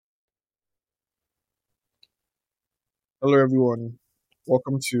Hello, everyone.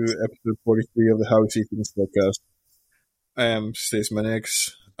 Welcome to episode 43 of the How We See Things podcast. I am Stace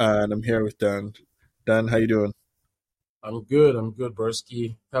Manex, and I'm here with Dan. Dan, how you doing? I'm good. I'm good,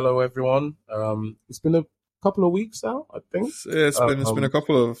 Broski. Hello, everyone. It's been a couple of weeks now, I think. It's been a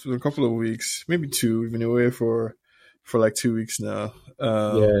couple of weeks, maybe two. We've been away for like 2 weeks now,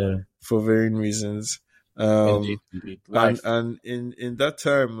 Yeah, for varying reasons. indeed, Um, indeed. and Life. and in that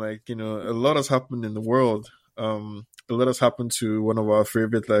time, a lot has happened in the world. A lot has happened to one of our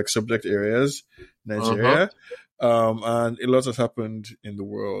favorite subject areas, Uh-huh. Nigeria. And a lot has happened in the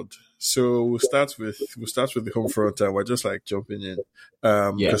world. So we'll start with the home front, and we're just jumping in.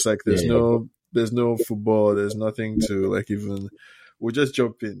 Yeah, Because there's yeah. no football, there's nothing to even. We'll just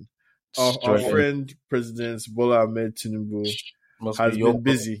jump in. Our Straight in. friend President Bola Ahmed Tinubu Must be has your been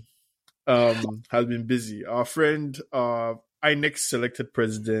bro. busy. Our friend, INEC selected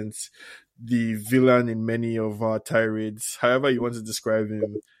president, the villain in many of our tirades, however you want to describe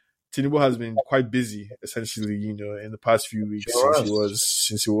him. Tinubu has been quite busy, essentially, in the past few weeks Sure has.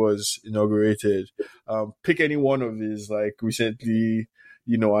 since he was inaugurated. Pick any one of his recently,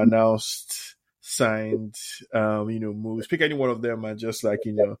 announced, signed, moves. Pick any one of them and just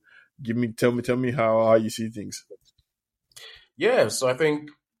tell me how you see things. Yeah, so I think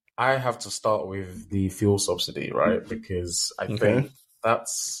I have to start with the fuel subsidy, right? Because I Okay. think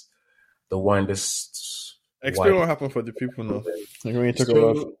that's the widest, Explain wide. what happened for the people now. Like when you talk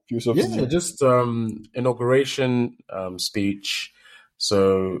about So fuel yeah, subsidy. just inauguration speech.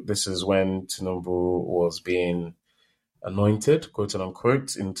 So this is when Tinubu was being anointed, quote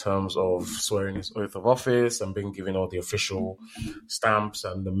unquote, in terms of swearing his oath of office and being given all the official stamps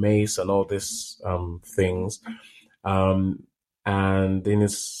and the mace and all these things. Um, and in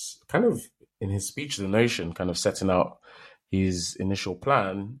his speech to the nation, kind of setting out his initial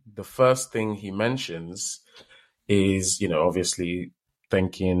plan, the first thing he mentions is, obviously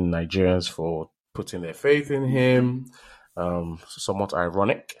thanking Nigerians for putting their faith in him. Somewhat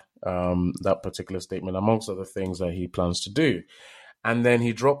ironic, that particular statement, amongst other things that he plans to do. And then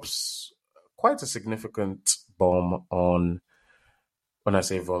he drops quite a significant bomb on, when I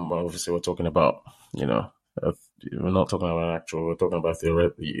say bomb, obviously we're talking about, you know, uh, we're not talking about an actual, we're talking about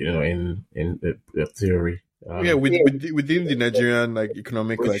theory, in the theory. Yeah, within the Nigerian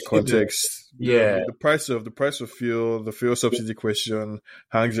economic Within context, yeah, the price of fuel, the fuel subsidy question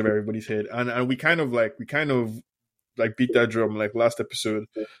hangs over everybody's head, and we kind of beat that drum last episode.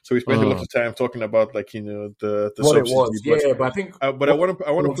 So we spent a lot mm, of time talking about the what it subsidy, was. but Yeah, but I think but I what, want to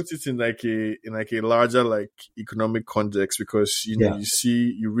I want to what put it in a larger economic context, because yeah.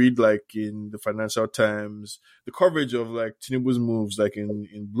 you read in the Financial Times the coverage of Tinubu's moves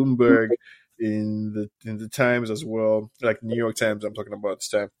in Bloomberg, in the Times as well, New York Times. I'm talking about this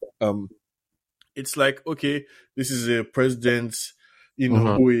time. It's okay, this is a president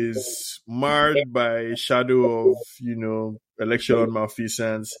Mhm. who is marred by a shadow of election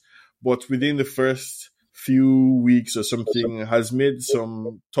malfeasance, but within the first few weeks or something has made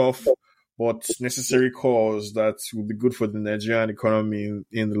some tough but necessary calls that will be good for the Nigerian economy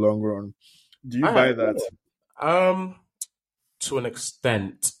in the long run. Do you I buy that? um to an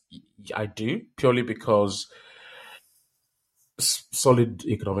extent, I do, purely because solid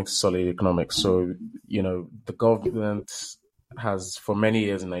economics. So the government has for many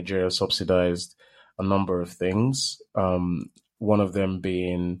years in Nigeria subsidized a number of things. One of them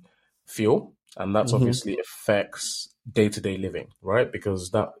being fuel, and that's Hmm. obviously affects day to day living, right?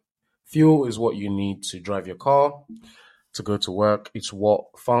 Because that fuel is what you need to drive your car, to go to work. It's what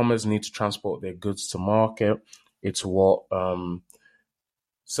farmers need to transport their goods to market. It's what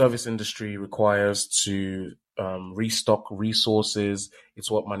service industry requires to restock resources.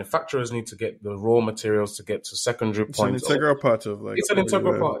 It's what manufacturers need to get the raw materials to get to secondary It's an points. Of, integral part of it's an what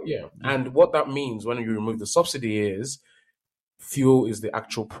integral you part, yeah. And what that means when you remove the subsidy is fuel is the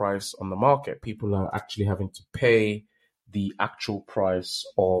actual price on the market. People are actually having to pay the actual price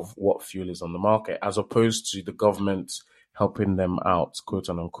of what fuel is on the market, as opposed to the government helping them out, quote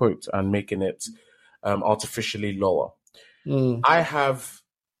unquote, and making it artificially lower. Mm. I have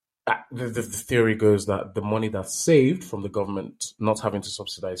the theory goes that the money that's saved from the government not having to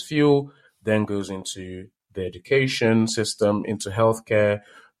subsidize fuel then goes into the education system, into healthcare,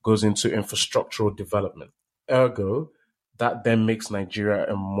 goes into infrastructural development. Ergo, that then makes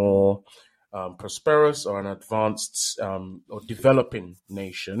Nigeria a more prosperous or an advanced or developing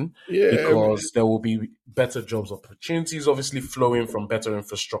nation, Yeah, because there will be better jobs opportunities, obviously flowing from better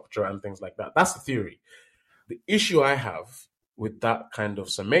infrastructure and things like that. That's the theory. The issue I have with that kind of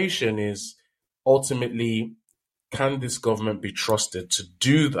summation is ultimately, can this government be trusted to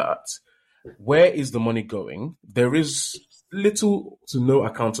do that? where is the money going? There is little to no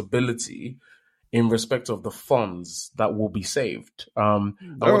accountability in respect of the funds that will be saved. And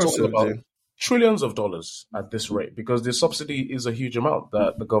we're talking about trillions of dollars at this rate, because the subsidy is a huge amount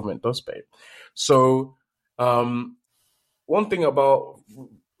that the government does pay. So one thing about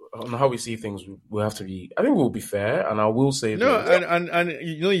on how we see things, we have to be, I think we'll be fair, and I will say no, and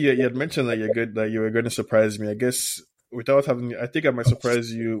you know, you had mentioned that you were going to surprise me. I guess without having, I think I might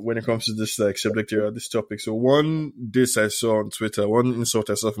surprise you when it comes to this like subject area, this topic. So one diss I saw on Twitter, one insult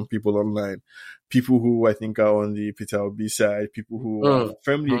I saw from people online, people who I think are on the Peter Obi side, people who are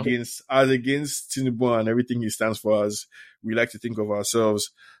firmly against Tinubu and everything he stands for, as we like to think of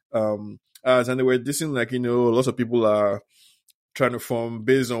ourselves. And they were dissing, like, you know, lots of people are trying to form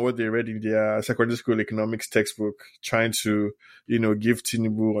based on what they read in their secondary school economics textbook, trying to, you know, give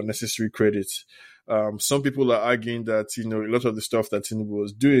Tinubu unnecessary credit. Some people are arguing that, you know, a lot of the stuff that Tinubu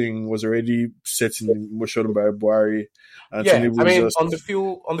was doing was already set in motion by Buhari. And yeah, Tinubu I mean,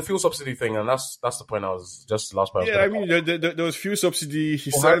 on the fuel subsidy thing, and that's the point I was just the last part. Yeah, I mean, there was fuel subsidy.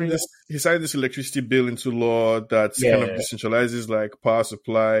 He signed this electricity bill into law that kind of decentralizes like power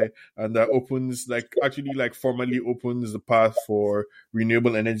supply, and that opens formally opens the path for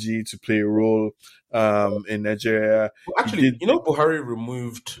renewable energy to play a role in Nigeria. Well, actually, Buhari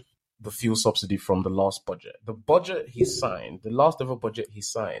removed the fuel subsidy from the last budget. The budget he signed, the last ever budget he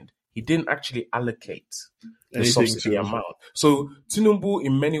signed, he didn't actually allocate the subsidy amount. So Tinubu,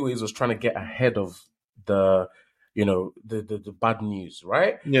 in many ways, was trying to get ahead of the bad news,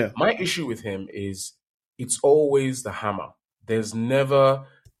 right? Yeah. My issue with him is it's always the hammer. There's never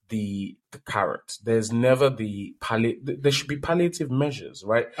the carrot. There's never the there should be palliative measures,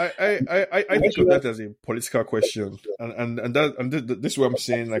 right? I think of that as a political question, and this is what I'm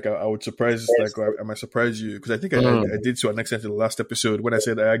saying. Like, I would surprise, like, I might surprise you, because I think I did to an extent in the last episode when I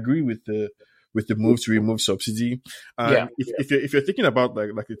said I agree with the move to remove subsidy. And if you're thinking about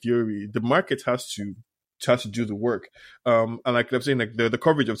like a theory, the market has to do the work. And like I'm saying, like the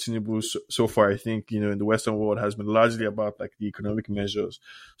coverage of Tinubu so far, I think, you know, in the Western world has been largely about like the economic measures.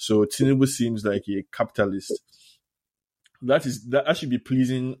 So Tinubu seems like a capitalist. That should be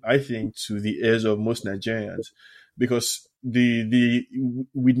pleasing, I think, to the ears of most Nigerians, because we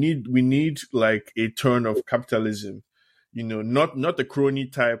need like a turn of capitalism, you know, not the crony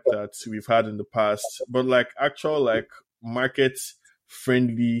type that we've had in the past, but like actual like market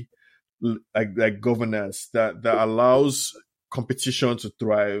friendly like governance that allows competition to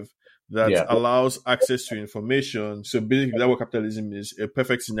thrive, that allows access to information. So basically, that's what capitalism is: a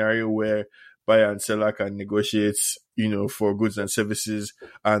perfect scenario where buyer and seller can negotiate, you know, for goods and services,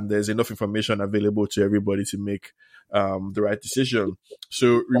 and there's enough information available to everybody to make the right decision.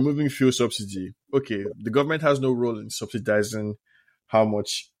 So removing fuel subsidy, okay, the government has no role in subsidizing how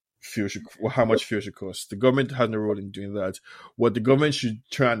much fuel should cost. The government has no role in doing that. What the government should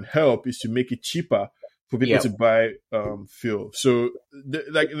try and help is to make it cheaper for people to buy fuel. So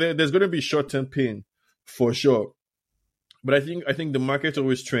there's going to be short-term pain for sure, but I think the market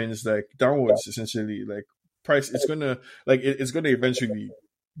always trends like downwards. Essentially, like price, it's gonna eventually,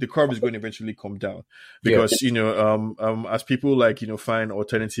 the curve is going to eventually come down, because you know as people like, you know, find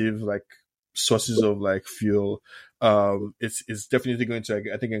alternative like sources of like fuel, it's definitely going to,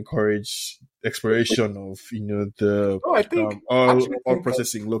 I think, encourage exploration of, you know, the oil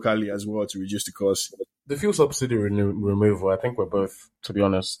processing locally as well to reduce the cost. The fuel subsidy removal, I think we're both, to be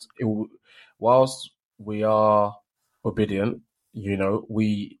honest, whilst we are obedient, you know,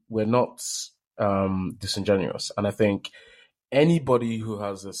 we're not disingenuous, and I think anybody who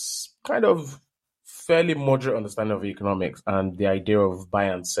has this kind of fairly moderate understanding of economics and the idea of buy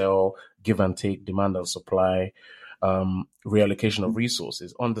and sell, give and take, demand and supply, reallocation of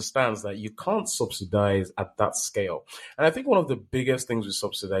resources, understands that you can't subsidize at that scale. And I think one of the biggest things with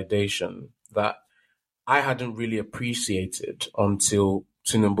subsidization that I hadn't really appreciated until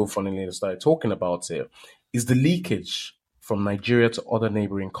Tinubu finally started talking about it is the leakage from Nigeria to other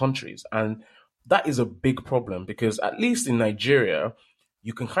neighboring countries. And that is a big problem, because at least in Nigeria,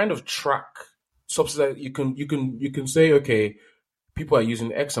 you can kind of track subsidize. You can say, okay, people are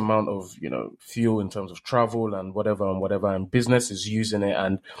using X amount of, you know, fuel in terms of travel and whatever, and business is using it,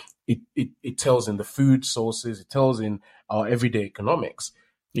 and it tells in the food sources, it tells in our everyday economics.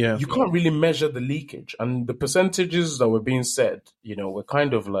 Yeah, you can't really measure the leakage, and the percentages that were being said, you know, were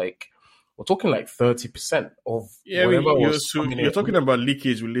kind of like, we're talking like 30% of whatever you're talking about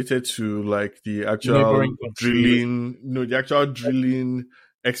leakage related to like the actual drilling,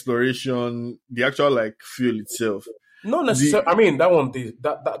 exploration, the actual like fuel itself. Not necessarily. I mean, that one,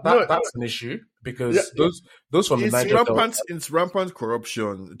 No, that's an issue yeah, because those from the it's Niger Delta. rampant. It's rampant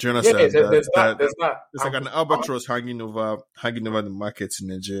corruption. Do you Yeah, understand there's that. that There's that. it's like an albatross hanging over the markets in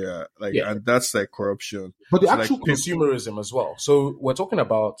Nigeria, like, Yeah, and that's like corruption. but the So like actual consumerism as well. So we're talking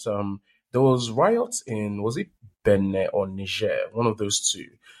about there was riots in, was it Benin or Niger, one of those two.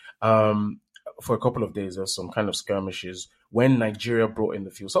 For a couple of days, there's some kind of skirmishes when Nigeria brought in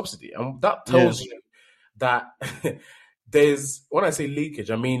the fuel subsidy, and that tells you that there's, when I say leakage,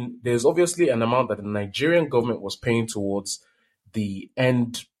 I mean there's obviously an amount that the Nigerian government was paying towards the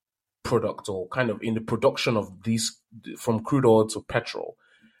end product, or kind of in the production of these, from crude oil to petrol,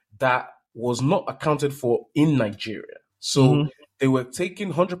 that was not accounted for in Nigeria. So they were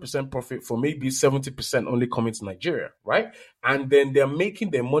taking 100% profit for maybe 70% only coming to Nigeria, right? And then they're making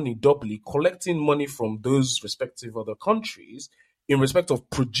their money doubly, collecting money from those respective other countries in respect of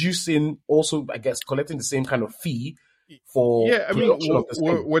producing, also, I guess, collecting the same kind of fee for yeah, I mean, production of the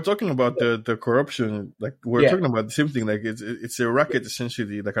same. we're talking about the corruption. Like, we're Yeah. talking about the same thing. Like, it's a racket,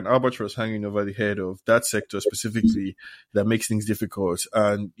 essentially, like an albatross hanging over the head of that sector specifically, that makes things difficult.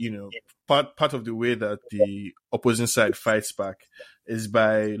 And part of the way that the opposing side fights back is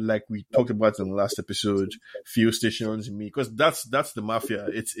by, like we talked about in the last episode, fuel stations, because that's the mafia.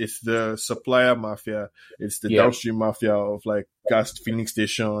 It's the supplier mafia. It's the downstream mafia of like gas filling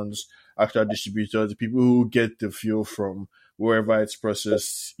stations, actual distributors, the people who get the fuel from wherever it's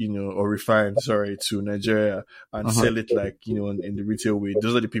processed, or refined, to Nigeria, and sell it like, in the retail way.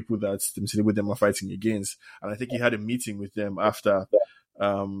 Those are the people that them are fighting against. And I think he had a meeting with them after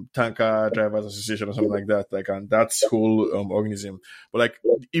Tanker Drivers Association or something like that, like, and that's whole organism. But like,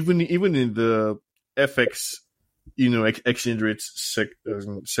 even in the FX, exchange rate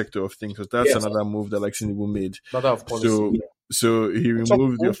sector of things, because that's another move that like Tinubu made. Another policy. So he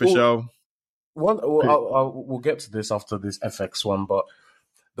removed the official. We'll get to this after this FX one, but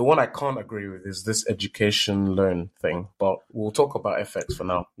the one I can't agree with is this education loan thing. But we'll talk about FX for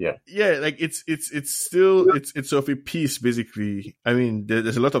now. Yeah, like it's still of a piece, basically. I mean,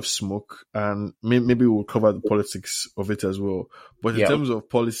 there's a lot of smoke, and maybe we'll cover the politics of it as well. But in terms of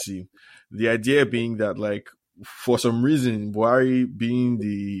policy, the idea being that, like, for some reason, Buhari, being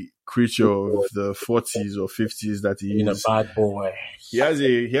the creature of the 40s or 50s that he is, a bad boy, he has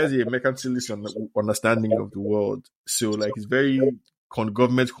a mercantilist understanding of the world. So like, it's very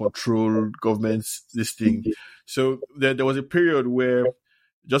government controlled, this thing. So there was a period where,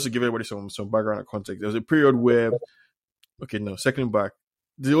 just to give everybody some background and context, there was a period where, circling back,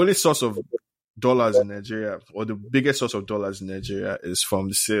 the only source of dollars in Nigeria, or the biggest source of dollars in Nigeria, is from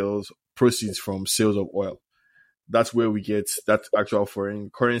the proceeds from sales of oil. That's where we get that actual foreign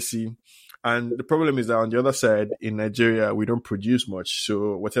currency. And the problem is that on the other side, in Nigeria, we don't produce much.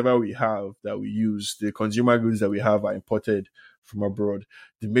 So whatever we have that we use, the consumer goods that we have are imported from abroad.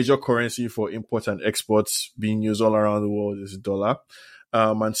 The major currency for imports and exports being used all around the world is dollar.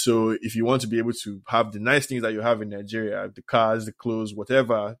 And so if you want to be able to have the nice things that you have in Nigeria, the cars, the clothes,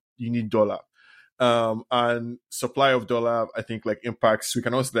 whatever, you need dollar. And supply of dollar, I think, like, impacts, we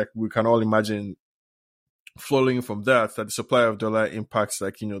can all imagine, following from that the supply of dollar impacts,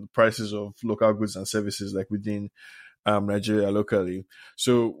 like, the prices of local goods and services, like, within Nigeria locally.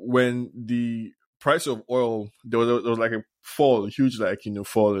 So when the price of oil, there was like a huge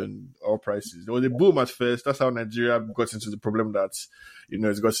fall in oil prices. There was a boom at first. That's how Nigeria got into the problem that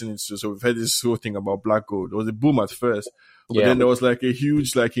it's gotten into. So we've heard this whole thing about black gold. There was a boom at first, but then there was like a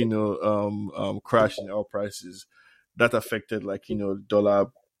huge crash in oil prices that affected, like, dollar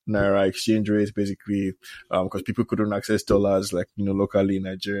naira exchange rates, basically, because people couldn't access dollars, like, locally in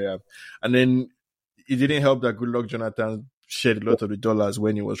Nigeria. And then it didn't help that Goodluck Jonathan shared a lot of the dollars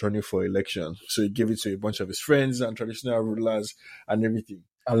when he was running for election. So he gave it to a bunch of his friends and traditional rulers and everything.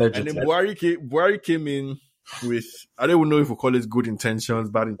 Allegedly. And then Buhari came in with, I don't even know if we call it good intentions,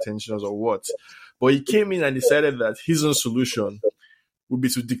 bad intentions, or what, but he came in and decided that his own solution would be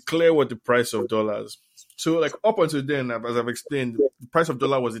to declare what the price of dollars. So, like, up until then, as I've explained, the price of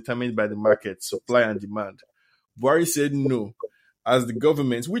dollar was determined by the market, supply and demand. Buhari said no, as the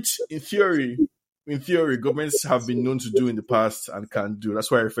government, which in theory, governments have been known to do in the past and can do.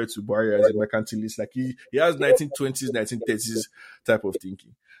 That's why I refer to Buhari as a mercantilist. Like, he has 1920s, 1930s type of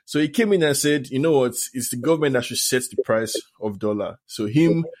thinking. So he came in and said, you know what, it's the government that should set the price of dollar. So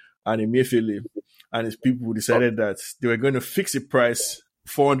him and Emefiele and his people decided that they were going to fix the price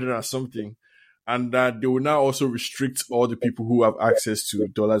 400 or something, and that they will now also restrict all the people who have access to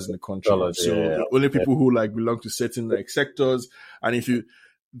dollars in the country. Only people who, like, belong to certain, like, sectors. And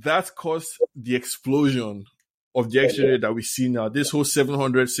that caused the explosion of the exchange rate that we see now, this whole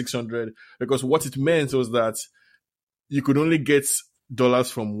 700, 600, because what it meant was that you could only get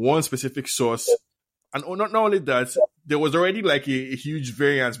dollars from one specific source. And not only that, there was already like a huge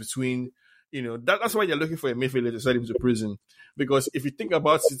variance between, that's why they're looking for Emefiele to send him to prison. Because if you think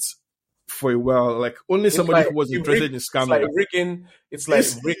about it for a while, like only somebody who was interested in scamming. It's like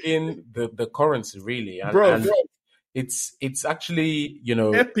rigging the currency, really. And it's actually,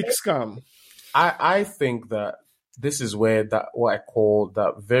 epic scam. I think that this is where what I call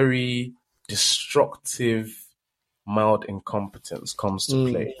that very destructive mild incompetence comes to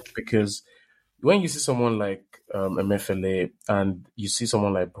play. Because when you see someone like Emefiele and you see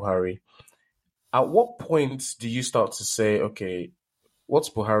someone like Buhari, at what point do you start to say, okay, what's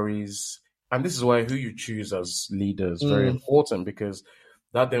Buhari's? And this is why who you choose as leader is very important, because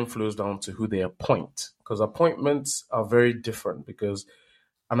that then flows down to who they appoint. Because appointments are very different, because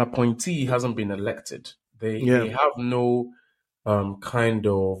an appointee hasn't been elected. They have no kind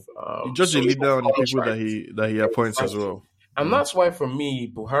of just a leader on the people that he appoints as well. And that's why for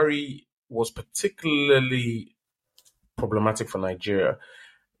me, Buhari was particularly problematic for Nigeria.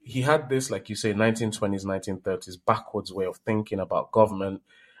 He had this, like you say, 1920s, 1930s backwards way of thinking about government.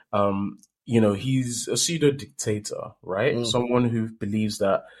 He's a pseudo dictator, right? Someone who believes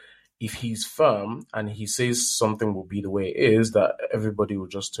that if he's firm and he says something will be the way it is, that everybody will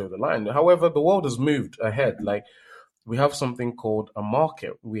just toe the line. However, the world has moved ahead. Like, we have something called a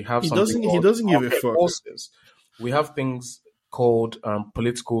market. We have he doesn't give a fuck. Forces. We have things called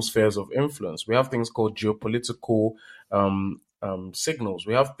political spheres of influence. We have things called geopolitical signals.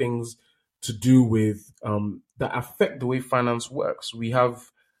 We have things to do with that affect the way finance works. We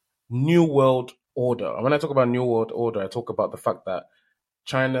have New World Order. And when I talk about New World Order, I talk about the fact that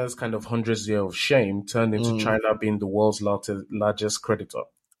China's kind of 100 years of shame turned into China being the world's largest creditor,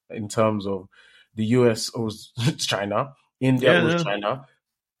 in terms of the US owes China, India owes China,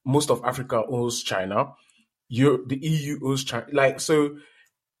 most of Africa owes China, the EU owes China. Like, so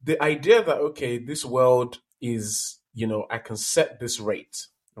the idea that, okay, this world is, I can set this rate,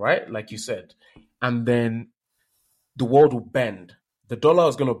 right? Like you said, and then the world will bend. The dollar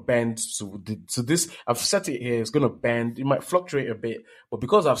is going to bend. So this, I've set it here. It's going to bend. It might fluctuate a bit, but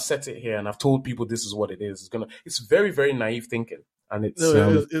because I've set it here and I've told people this is what it is, it's very, very naive thinking. And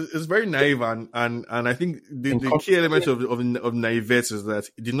it's very naive, and I think the key element of naivete is that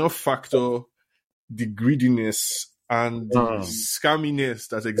it did not factor the greediness and the scamminess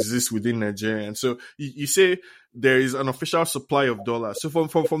that exists within Nigeria. And so you say there is an official supply of dollars. So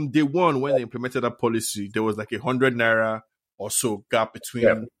from day one, when they implemented that policy, there was like 100 naira or so gap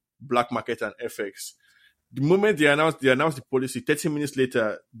between black market and FX. The moment they announced the policy, 30 minutes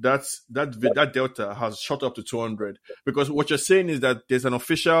later, that delta has shot up to 200. Because what you're saying is that there's an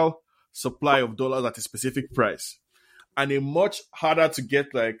official supply of dollars at a specific price, and a much harder to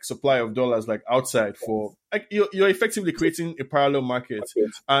get like supply of dollars like outside for like you're effectively creating a parallel market.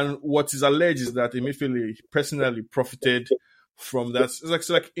 And what is alleged is that Emefiele personally profited from that. It's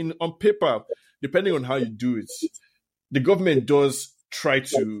like on paper, depending on how you do it, the government does try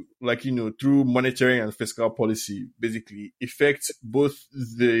to, like, through monetary and fiscal policy, basically affect both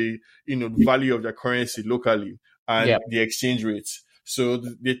the, value of their currency locally and the exchange rates. So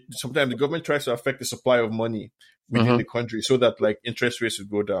sometimes the government tries to affect the supply of money within the country so that like interest rates would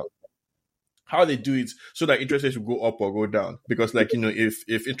go down. How they do it so that interest rates will go up or go down. Because like,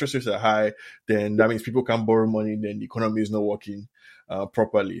 if interest rates are high, then that means people can't borrow money, then the economy is not working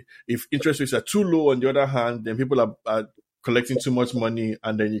properly. If interest rates are too low, on the other hand, then people are collecting too much money,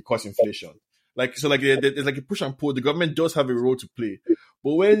 and then you cause inflation. There's like a push and pull. The government does have a role to play.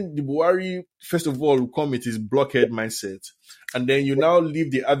 But when the Buhari, first of all, will come with his blockhead mindset, and then you now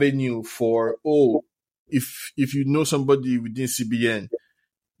leave the avenue for, if you know somebody within CBN,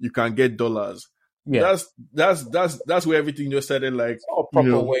 you can get dollars. Yeah. That's where everything just started like. It's not a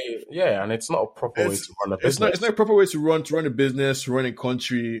proper way. Yeah, and it's not a proper way to run a business. It's not a proper way to run a business, run a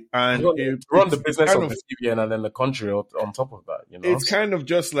country, and run the business of the CBN and then the country on top of that. It's kind of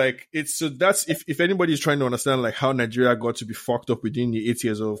just like that's if anybody is trying to understand like how Nigeria got to be fucked up within the 8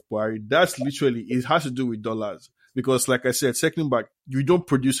 years of Buhari, that's literally, it has to do with dollars. Because like I said, circling back, you don't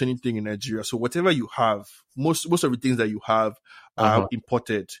produce anything in Nigeria. So whatever you have, most of the things that you have are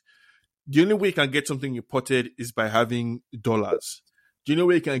imported. The only way you can get something imported is by having dollars. The only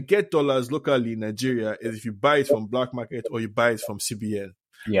way you can get dollars locally in Nigeria is if you buy it from black market or you buy it from CBN.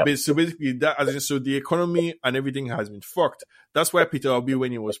 Yeah. So basically, so the economy and everything has been fucked. That's why Peter Obi,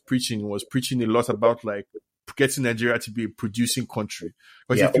 when he was preaching a lot about like getting Nigeria to be a producing country.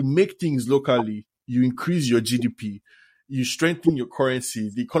 Because if you make things locally, you increase your GDP, you strengthen your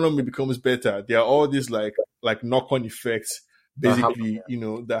currency, the economy becomes better. There are all these like knock-on effects, basically,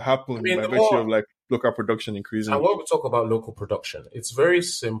 that happen by virtue of like local production increasing. And when we talk about local production, it's very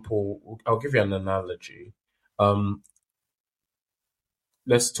simple. I'll give you an analogy.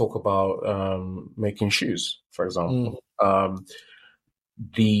 Let's talk about making shoes, for example.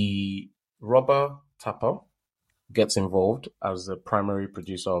 The rubber tapper gets involved as the primary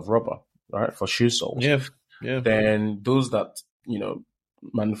producer of rubber, right, for shoe soles. Yeah. Then those that,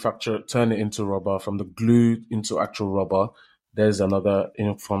 manufacture, turn it into rubber, from the glue into actual rubber, there's another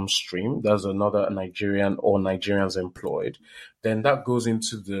income stream. There's another Nigerian or Nigerians employed. Then that goes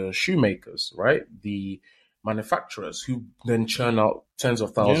into the shoemakers, right? The manufacturers who then churn out tens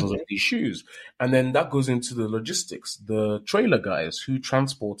of thousands of these shoes. And then that goes into the logistics, the trailer guys who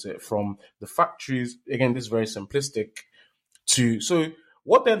transport it from the factories. Again, this is very simplistic so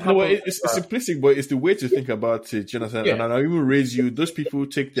what then happens? No, it's simplistic, but it's the way to think about it, Jonathan. Yeah. And I'll even raise you. Those people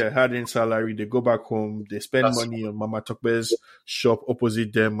take their hard-earned salary, they go back home, they spend money on Mama Tokpe's shop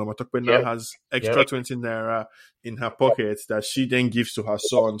opposite them. Mama Tokpe now has extra 20 naira in her pocket that she then gives to her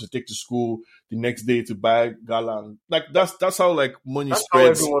son to take to school the next day to buy gala. Like that's how money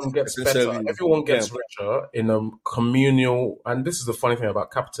spreads. How everyone gets better. Everyone gets richer in a communal. And this is the funny thing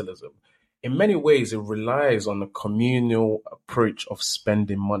about capitalism. In many ways, it relies on a communal approach of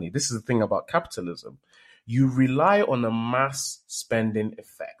spending money. This is the thing about capitalism. You rely on a mass spending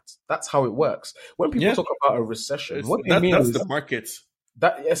effect. That's how it works. When people talk about a recession, what they mean is the market.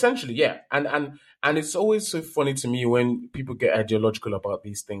 That essentially, yeah. And it's always so funny to me when people get ideological about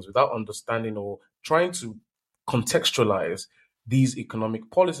these things without understanding or trying to contextualize these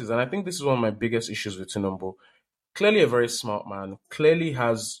economic policies. And I think this is one of my biggest issues with Tinubu. Clearly a very smart man, clearly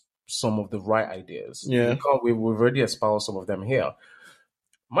has some of the right ideas. Yeah. We've already espoused some of them here.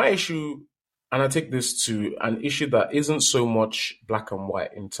 My issue, and I take this to an issue that isn't so much black and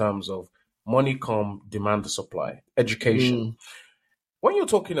white in terms of money come, demand the supply, education. When you're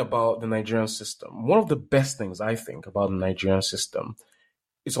talking about the Nigerian system, one of the best things I think about the Nigerian system,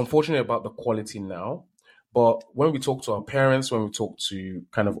 it's unfortunate about the quality now, but when we talk to our parents, when we talk to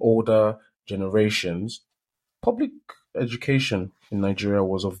kind of older generations, public education in Nigeria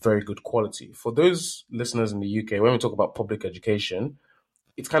was of very good quality. For those listeners in the UK, when we talk about public education,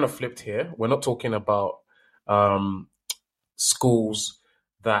 it's kind of flipped here. We're not talking about schools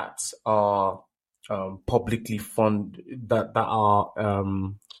that are publicly funded, that are,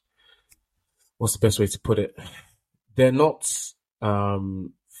 what's the best way to put it? They're not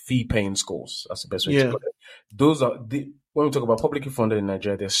fee-paying schools. That's the best way to put it. Those are when we talk about publicly funded in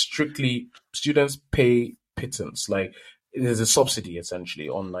Nigeria, they're strictly students pay pittance, there's a subsidy essentially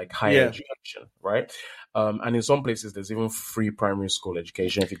on higher education, right? And in some places there's even free primary school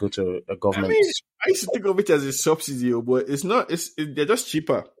education if you go to a government. I used to think of it as a subsidy, but it's not. They're just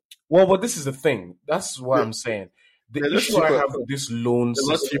cheaper. Well, but this is the thing. That's what I'm saying. The issue I have with this loan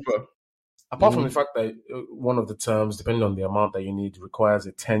system, not cheaper. Apart from the fact that one of the terms, depending on the amount that you need, requires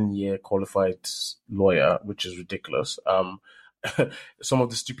a 10-year qualified lawyer, which is ridiculous. Some of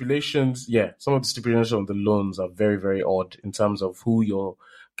the stipulations of the loans are very, very odd in terms of who your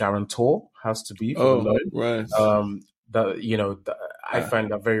guarantor has to be for the loan. Right. I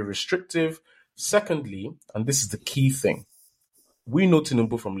find that very restrictive. Secondly, and this is the key thing, we know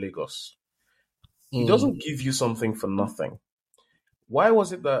Tinubu from Lagos. He doesn't give you something for nothing. Why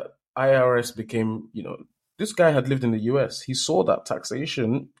was it that IRS became, this guy had lived in the US. He saw that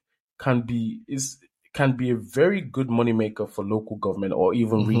taxation can be a very good moneymaker for local government or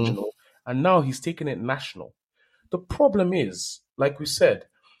even regional. And now he's taking it national. The problem is, like we said,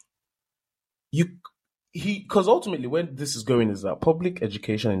 because ultimately where this is going is that public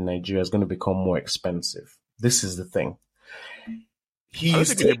education in Nigeria is going to become more expensive. This is the thing. I don't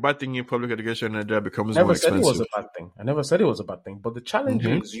think it's a bad thing in public education in Nigeria becomes more expensive. I never said it was a bad thing. But the challenge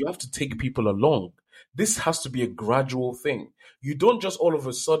is you have to take people along. This has to be a gradual thing. You don't just all of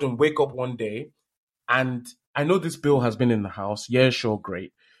a sudden wake up one day and I know this bill has been in the House. Yeah, sure,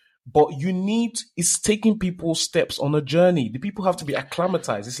 great. But it's taking people steps on a journey. The people have to be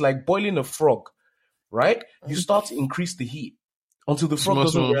acclimatized. It's like boiling a frog, right? You start to increase the heat until the frog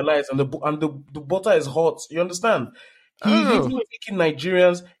doesn't realize and the butter is hot. You understand? Even making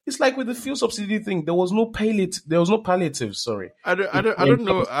Nigerians, it's like with the fuel subsidy thing. There was no palliative. Sorry, I don't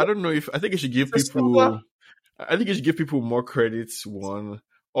know. I don't know if I think you should give people. I think you should give people more credit. One.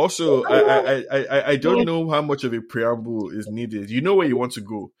 Also, I don't know how much of a preamble is needed. You know where you want to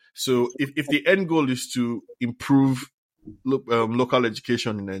go. So if the end goal is to improve local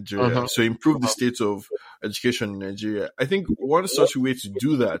education in Nigeria. So improve the state of education in Nigeria. I think one such way to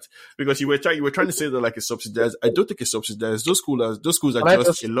do that, because you were trying to say that like it's subsidized. I don't think it's subsidized. Those schools are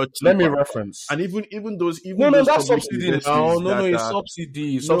just a lot cheaper. Let me reference. And even those that's subsidy now. No, it's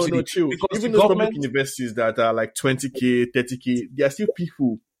subsidy. No, chill. Because even those public universities that are like 20K, 30K, there are still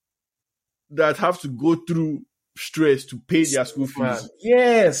people that have to go through stress to pay their school fees. Man.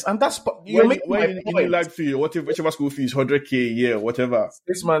 Yes, and that's when in like fee, whichever school fees, 100K a year, whatever.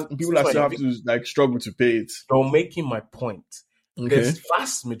 People still have to like struggle to pay it. You're making my point. Okay. The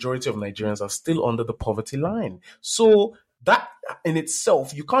vast majority of Nigerians are still under the poverty line. So that in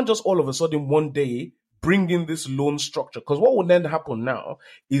itself, you can't just all of a sudden one day bring in this loan structure. Because what will then happen now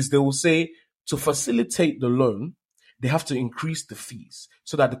is they will say to facilitate the loan, they have to increase the fees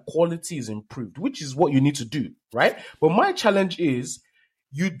so that the quality is improved, which is what you need to do, right? But my challenge is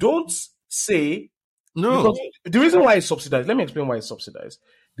you don't say no. The reason why it's subsidized, let me explain why it's subsidized.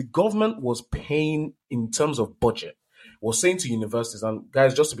 The government was paying in terms of budget, was saying to universities, and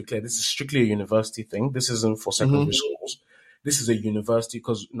guys, just to be clear, this is strictly a university thing. This isn't for secondary schools. This is a university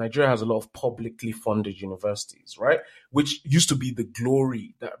because Nigeria has a lot of publicly funded universities, right? Which used to be the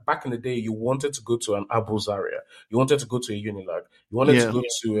glory that back in the day you wanted to go to an Abu Zaria, you wanted to go to a Unilag, you wanted to go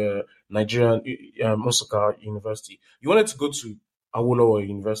to a Nigerian Osaka University, you wanted to go to Awolowo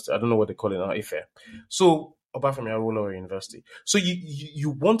University. I don't know what they call it now, Ife. So apart from Awolowo University, so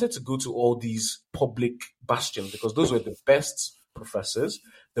you wanted to go to all these public bastions because those were the best professors,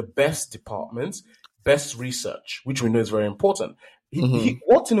 the best departments, best research, which we know is very important.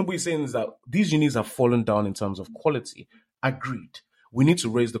 What Tinubu is saying is that these unis have fallen down in terms of quality. Agreed. We need to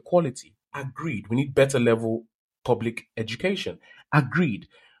raise the quality. Agreed. We need better level public education. Agreed.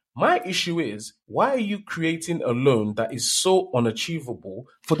 My issue is, why are you creating a loan that is so unachievable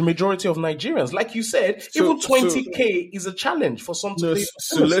for the majority of Nigerians? Like you said, even 20K is a challenge for some to pay.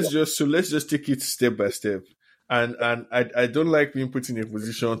 So let's just take it step by step. And I don't like being put in a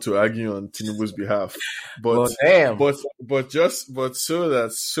position to argue on Tinubu's behalf, but so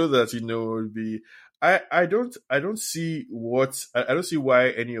that I don't see why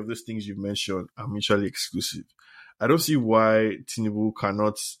any of those things you mentioned are mutually exclusive. I don't see why Tinubu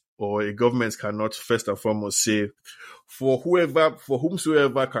cannot, or a government cannot, first and foremost say for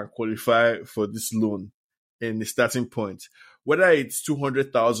whomsoever can qualify for this loan in the starting point, whether it's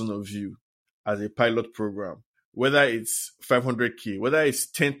 200,000 of you as a pilot program, whether it's 500K, whether it's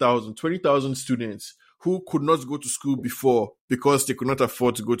 10,000, 20,000 students who could not go to school before because they could not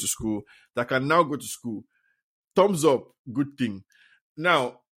afford to go to school, that can now go to school. Thumbs up, good thing.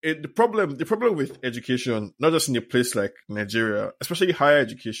 Now, the problem with education, not just in a place like Nigeria, especially higher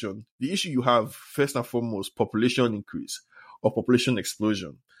education, the issue you have, first and foremost, population increase or population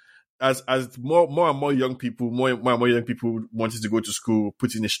explosion. As more and more young people wanting to go to school,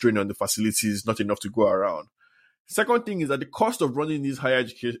 putting a strain on the facilities, not enough to go around. Second thing is that the cost of running these higher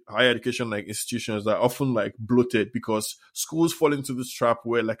education like institutions are often like bloated because schools fall into this trap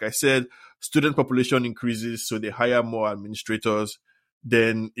where, like I said, student population increases, so they hire more administrators.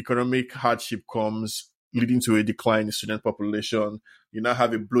 Then economic hardship comes, leading to a decline in student population. You now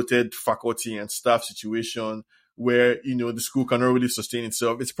have a bloated faculty and staff situation where, the school cannot really sustain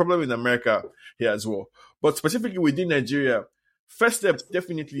itself. It's a problem in America here as well. But specifically within Nigeria, first step,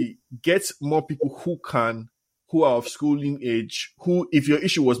 definitely get more people who are of schooling age, who, if your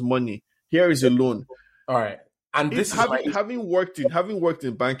issue was money, here is a loan. All right. And this having worked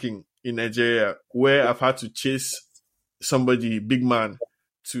in banking in Nigeria, where I've had to chase somebody, big man,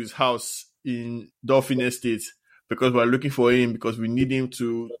 to his house in Dolphin Estate because we're looking for him, because we need him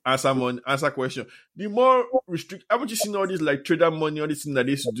to answer questions. The more haven't you seen all this like trader money, all this thing that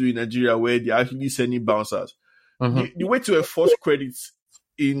they used to do in Nigeria where they're actually sending bouncers? The way to enforce credits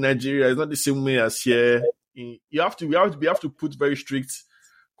in Nigeria is not the same way as here. We have to put very strict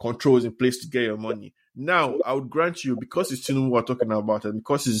controls in place to get your money. Now, I would grant you, because it's Tinubu we're talking about, and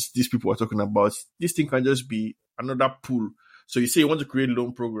because it's these people we're talking about, this thing can just be another pool. So you say you want to create a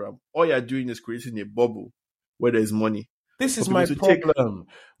loan program. All you're doing is creating a bubble where there's money. This is my problem.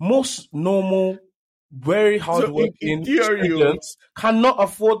 Most normal, very hardworking students cannot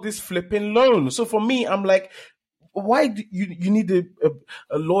afford this flipping loan. So for me, I'm like, why do you need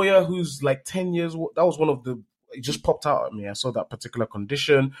a lawyer who's like 10 years old? That was one of the, it just popped out at me. I saw that particular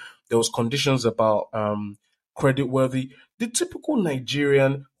condition. There was conditions about credit worthy. The typical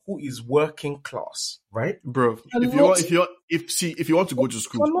Nigerian who is working class, right? Bro, if you want to go to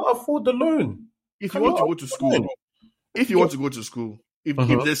school, cannot afford the loan. If you want to go to school, if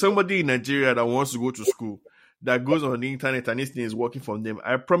there's somebody in Nigeria that wants to go to school, that goes on the internet and this thing is working for them,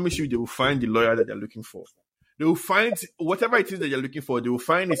 I promise you they will find the lawyer that they're looking for. They will find whatever it is that you're looking for. They will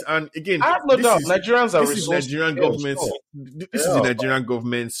find it. And again, I have no doubt. Nigerians are this is Nigerian government. Sure. This is the Nigerian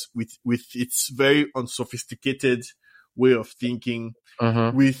government with its very unsophisticated way of thinking,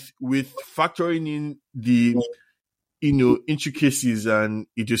 with factoring in the intricacies and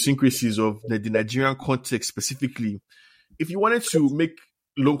idiosyncrasies of the Nigerian context specifically. If you wanted to make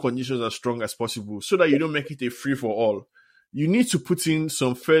loan conditions as strong as possible so that you don't make it a free for all, you need to put in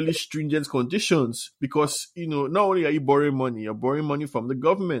some fairly stringent conditions because, not only are you borrowing money, you're borrowing money from the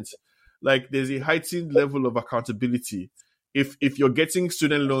government. Like there's a heightened level of accountability. If you're getting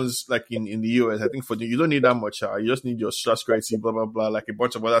student loans like in the US, I think you don't need that much. You just need your social security, blah, blah, blah, like a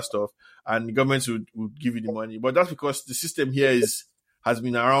bunch of other stuff. And the government would give you the money. But that's because the system here has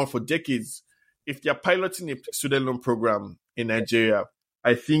been around for decades. If they're piloting a student loan program in Nigeria,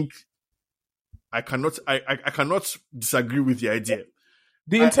 I think I cannot disagree with the idea.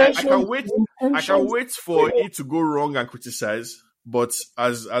 The intention. I can wait for it to go wrong and criticize. But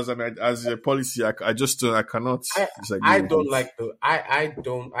as a policy, I cannot disagree. I don't like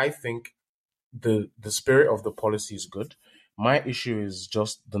I think the spirit of the policy is good. My issue is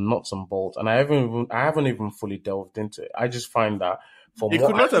just the nuts and bolts, and I haven't even fully delved into it. I just find that it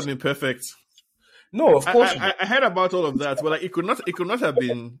could not have been perfect. No, of course. I heard about all of that, but like it could not have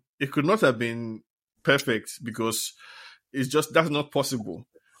been perfect because it's just that's not possible.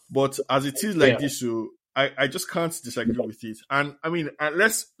 But as it is like this, so I just can't disagree with it. And I mean,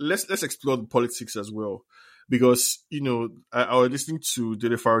 let's explore the politics as well, because I was listening to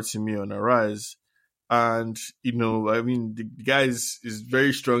Dele Farotimi on Arise, and I mean the guy is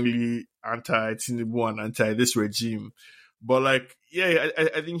very strongly anti-Tinubu and anti this regime. But like,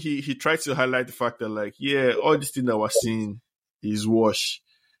 I think he tried to highlight the fact that all this thing that we're seeing is wash,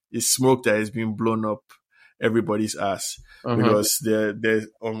 is smoke that is being blown up everybody's ass. Because they're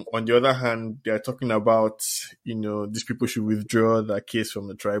on the other hand, they're talking about, these people should withdraw their case from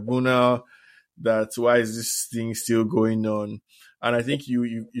the tribunal. That's why is this thing still going on? And I think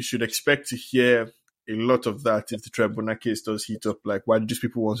you should expect to hear a lot of that if the tribunal case does heat up. Like, why do these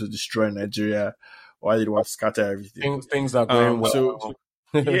people want to destroy Nigeria? Why do they want to scatter everything? Things are going well. So,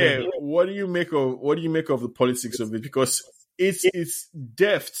 what do you make of the politics of it? Because it's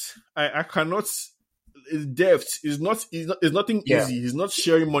deft. I cannot. It's deft. It's nothing easy. He's not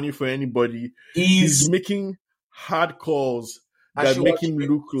sharing money for anybody. He's making hard calls that make him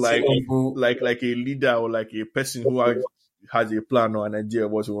look like a leader or like a person who has a plan or an idea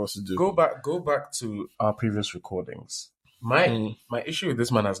of what he wants to do. Go back to our previous recordings. My issue with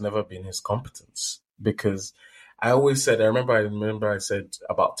this man has never been his competence, because I remember I said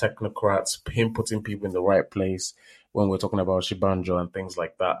about technocrats, him putting people in the right place when we're talking about Shibanjo and things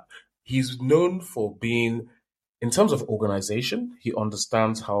like that. He's known for being, in terms of organization, he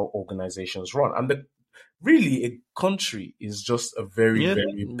understands how organizations run. And really, a country is just a very,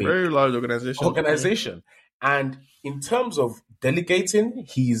 very big, very large organization. And in terms of delegating,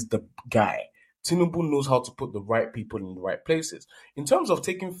 he's the guy. Tinubu knows how to put the right people in the right places. In terms of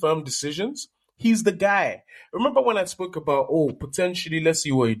taking firm decisions, he's the guy. Remember when I spoke about, potentially, let's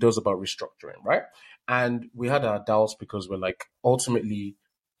see what he does about restructuring, right? And we had our doubts because we're like, ultimately,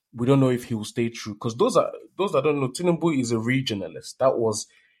 we don't know if he will stay true. Because those that don't know, Tinubu is a regionalist. That was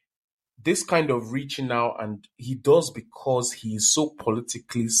this kind of reaching out, and he does because he is so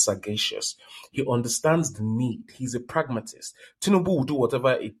politically sagacious. He understands the need. He's a pragmatist. Tinubu will do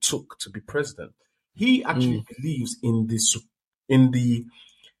whatever it took to be president. He actually believes in the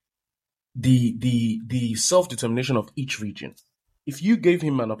self-determination of each region. If you gave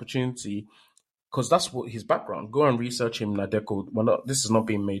him an opportunity, because that's what his background, go and research him, Nadeko. This is not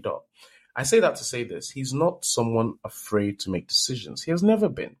being made up. I say that to say this. He's not someone afraid to make decisions. He has never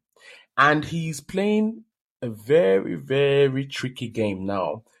been. And he's playing a very, very tricky game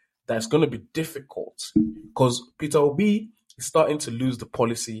now that's going to be difficult, because Peter Obi is starting to lose the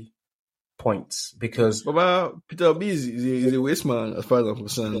policy points because... Peter Obi is a waste man as far as I'm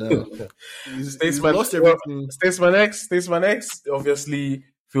concerned now. he's lost everything. Statesman X obviously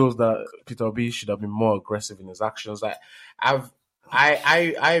feels that Peter Obi should have been more aggressive in his actions. I've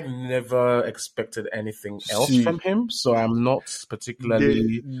never expected anything else from him, so I'm not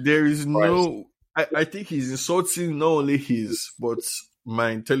particularly... There is no... I think he's insulting not only his, but my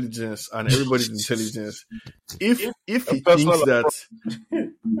intelligence and everybody's intelligence. If he thinks that...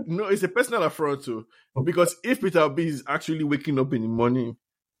 No, it's a personal affront too. Because if Peter Obi is actually waking up in the morning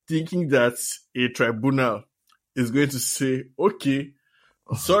thinking that a tribunal is going to say, okay,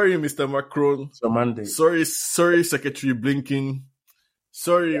 sorry, Mr. Macron. Sorry, Secretary Blinken.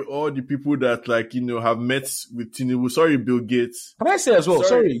 Sorry, all the people that have met with Tinubu. Sorry, Bill Gates. Can I say as well?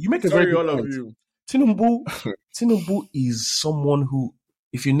 Sorry, you make a very good all point. of you. Tinubu is someone who,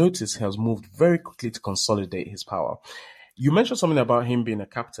 if you notice, has moved very quickly to consolidate his power. You mentioned something about him being a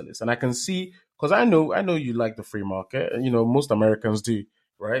capitalist, and I can see, because I know you like the free market. You know, most Americans do,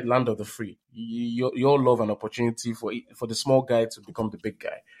 right? Land of the free. You all love an opportunity for the small guy to become the big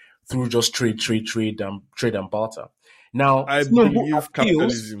guy through just trade and barter. Now, I believe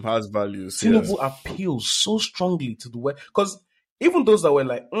capitalism has values. Tinubu Yes. appeals so strongly to the West, because even those that were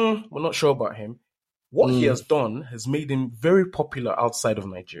like, we're not sure about him, what he has done has made him very popular outside of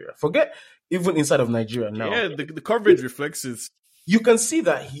Nigeria. Forget even inside of Nigeria now. Yeah, the coverage reflects it. You can see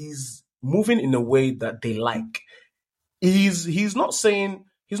that he's moving in a way that they like. He's not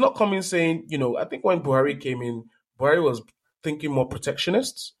coming saying, I think when Buhari came in, Buhari was thinking more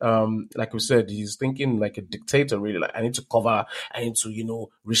protectionist. Like we said, he's thinking like a dictator, really. Like, I need to cover, I need to,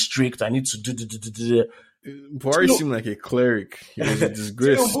 restrict, I need to do. Buhari seemed like a cleric. He was a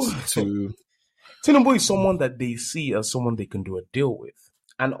disgrace to. Tinubu is someone that they see as someone they can do a deal with.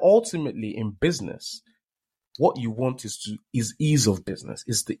 And ultimately, in business, what you want is ease of business,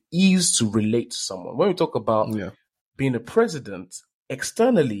 is the ease to relate to someone. When we talk about being a president,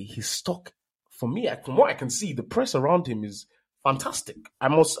 externally, his stock, for me, from what I can see, the press around him is fantastic. I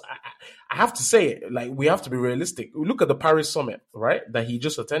have to say it, like, we have to be realistic. We look at the Paris summit, right, that he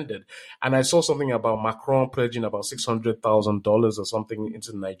just attended, and I saw something about Macron pledging about $600,000 or something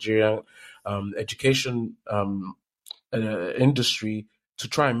into the Nigerian education industry to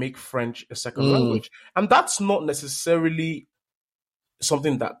try and make French a second language. And that's not necessarily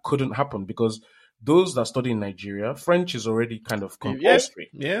something that couldn't happen, because those that study in Nigeria, French is already kind of compulsory.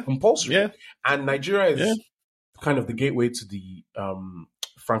 Compulsory. And Nigeria is kind of the gateway to the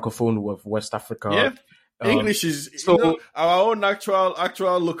Francophone of West Africa. English is our own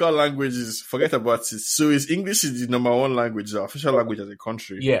actual local languages. Forget about it. So English is the number one language, the official language as a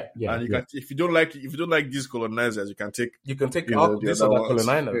country. And you can, if you don't like these colonizers, you can take out these other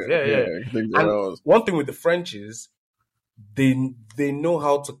colonizers. And one thing with the French is they know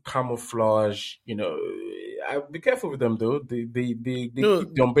how to camouflage. Be careful with them though. They keep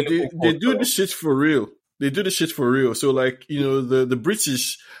the umbilical cord. They do this shit for real. So like, the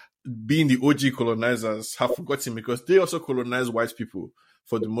British, being the OG colonizers, have forgotten, because they also colonize white people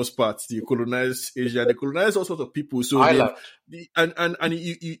for the most part. They colonize Asia, they colonize all sorts of people. So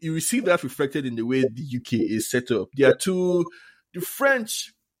you see that reflected in the way the UK is set up. The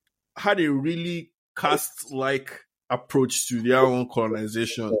French had a really caste-like approach to their own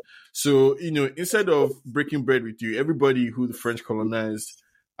colonization. So, instead of breaking bread with you, everybody who the French colonized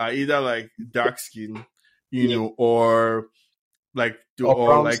are either like dark skin, or like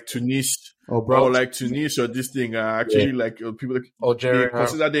Tunis, or this thing are actually like people. Algeria, they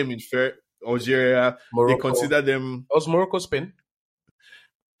consider them Algeria, Morocco. They consider them. Was Morocco Spain?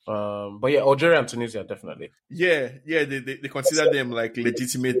 But Algeria and Tunisia definitely. They consider them like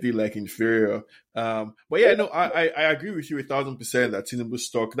legitimately like inferior. I agree with you 1,000% that Tinubu's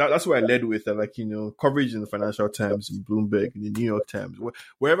stock. That's what I led with. Coverage in the Financial Times, in Bloomberg, in the New York Times,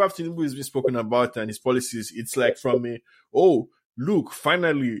 wherever Tinubu has been spoken about and his policies, it's like from look,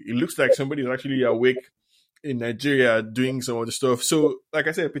 finally, it looks like somebody is actually awake in Nigeria doing some of the stuff. So, like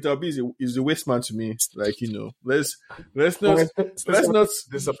I said, Peter Obi is the waste man to me. Like, let's not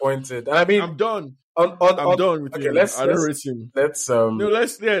disappointed. And I mean, I'm done. I'm done with him. I don't rate him. Let's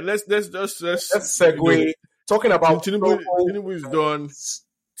segue. Talking about Tinubu is done.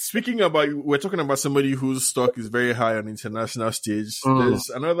 Speaking about, we're talking about somebody whose stock is very high on the international stage. There's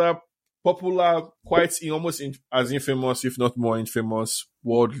another popular, quite almost as infamous, if not more infamous,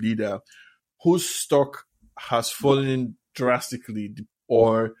 world leader whose stock has fallen drastically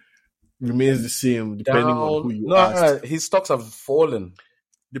or remains the same depending on who you ask. His stocks have fallen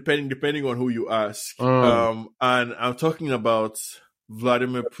depending on who you ask. And I'm talking about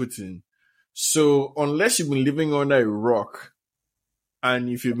Vladimir Putin. So unless you've been living under a rock, and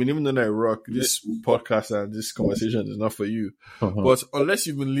if you've been living under a rock, this podcast and this conversation is not for you. But unless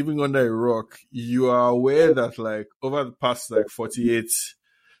you've been living under a rock, you are aware that like over the past like 48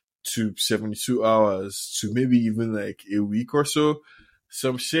 to 72 hours to maybe even like a week or so,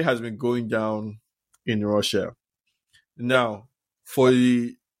 some shit has been going down in Russia. Now, for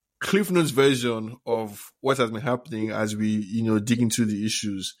the Cliff Notes version of what has been happening as we, dig into the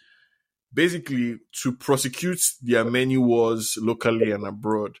issues, basically, to prosecute their many wars locally and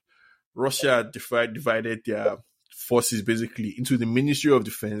abroad, Russia divided their forces basically into the Ministry of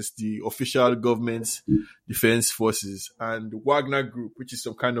Defense, the official government's defense forces, and Wagner Group, which is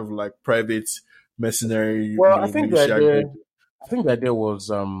some kind of like private mercenary. Well, I think the idea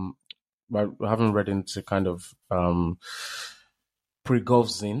was, I haven't read into kind of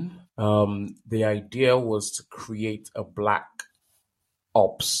Prigozhin. The idea was to create a black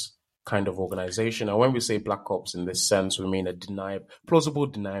ops kind of organization. And when we say black ops in this sense, we mean plausible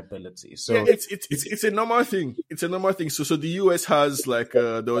deniability. So yeah, it's a normal thing. It's a normal thing. So the US has like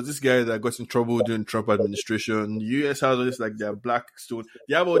there was this guy that got in trouble during Trump administration. The US has all this like their Blackstone.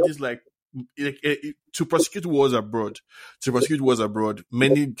 They have all this like to prosecute wars abroad. To prosecute wars abroad,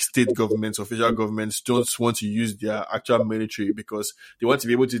 many state governments, official governments, don't want to use their actual military because they want to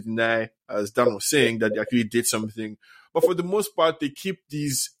be able to deny, as Dan was saying, that they actually did something. But for the most part, they keep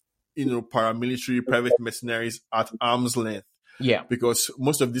these, paramilitary private mercenaries at arm's length. Yeah. Because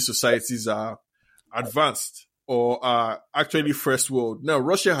most of these societies are advanced or are actually first world. Now,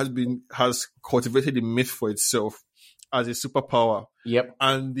 Russia has cultivated a myth for itself as a superpower. Yep.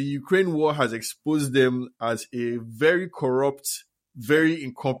 And the Ukraine war has exposed them as a very corrupt, very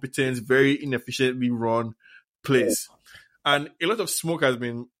incompetent, very inefficiently run place. And a lot of smoke has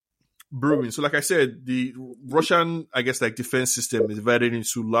been brewing. So like I said, the Russian, defense system is divided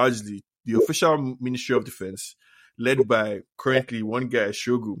into largely the official Ministry of Defense, led by currently one guy,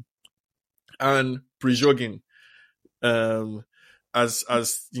 Shogu, and Prigozhin. As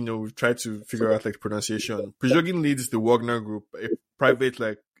we've tried to figure out like the pronunciation. Prigozhin leads the Wagner Group, a private,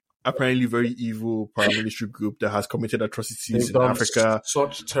 apparently very evil paramilitary group that has committed atrocities in Africa.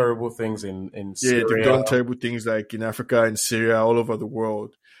 Such terrible things in Syria. Yeah, they've done terrible things like in Africa and Syria, all over the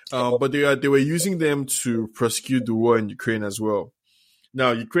world. But they were using them to prosecute the war in Ukraine as well.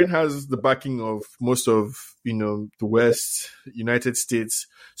 Now, Ukraine has the backing of most of, the West, United States,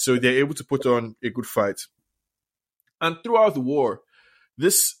 so they're able to put on a good fight. And throughout the war,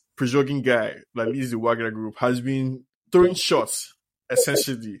 this Prigozhin guy that leads the Wagner Group has been throwing shots,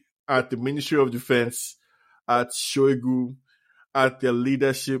 essentially, at the Ministry of Defense, at Shoigu, at their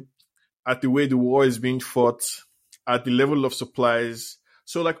leadership, at the way the war is being fought, at the level of supplies.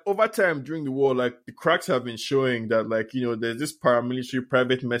 So, over time during the war, the cracks have been showing that, there's this paramilitary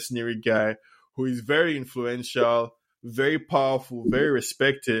private mercenary guy who is very influential, very powerful, very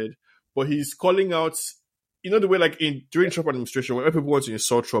respected, but he's calling out, the way, during Trump administration, when people want to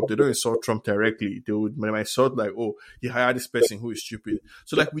insult Trump, they don't insult Trump directly. They might insult, oh, he hired this person who is stupid.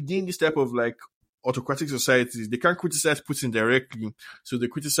 So, within this type of, autocratic societies, they can't criticize Putin directly. So they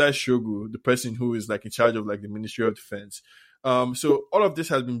criticize Shogu, the person who is, in charge of, the Ministry of Defense. So all of this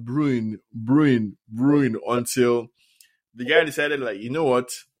has been brewing until the guy decided, you know what?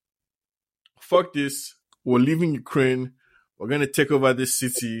 Fuck this. We're leaving Ukraine. We're going to take over this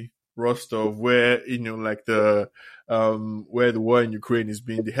city, Rostov, where, where the war in Ukraine is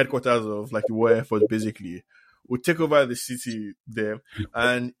being the headquarters of, the war effort, basically. We'll take over the city there.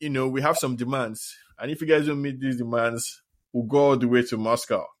 And, we have some demands. And if you guys don't meet these demands, we'll go all the way to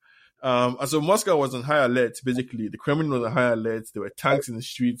Moscow. And so Moscow was on high alert, basically. The Kremlin was on high alert. There were tanks in the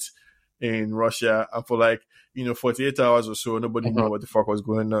streets in Russia. And for 48 hours or so, nobody knew what the fuck was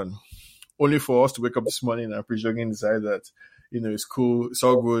going on. Only for us to wake up this morning and Prigozhin decide that, it's cool. It's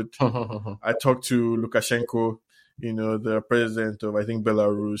all good. I talked to Lukashenko, the president of, I think,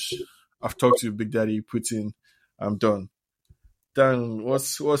 Belarus. I've talked to Big Daddy Putin. I'm done. Dan,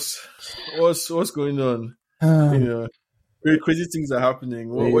 what's going on? Very crazy things are happening.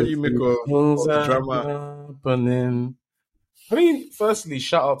 What do you make of the drama happening? I mean, firstly,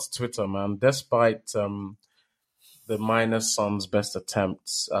 shout out to Twitter, man. Despite the minor son's best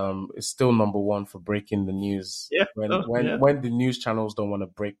attempts, it's still number one for breaking the news. Yeah. When the news channels don't want to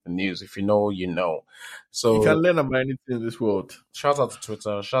break the news, if you know, you know. So you can learn about anything in this world. Shout out to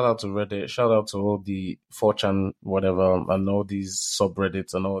Twitter, shout out to Reddit, shout out to all the 4chan, whatever, and all these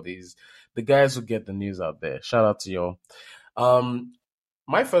subreddits and all these the guys who get the news out there. Shout out to y'all.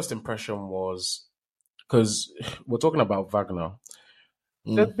 My first impression was, because we're talking about Wagner,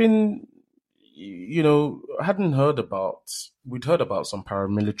 there'd been, we'd heard about some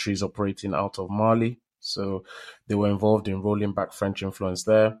paramilitaries operating out of Mali. So they were involved in rolling back French influence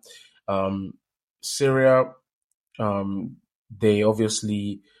there. Syria, they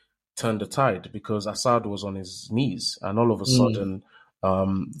obviously turned the tide because Assad was on his knees, and all of a sudden,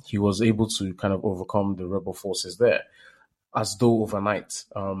 he was able to kind of overcome the rebel forces there, as though overnight,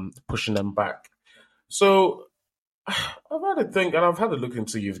 pushing them back. So I've had to think, and I've had to look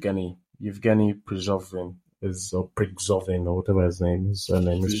into Yevgeny Prigozhin, or Prigozhin, or whatever his name is.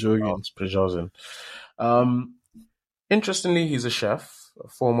 Prigozhin. Interestingly, he's a chef, a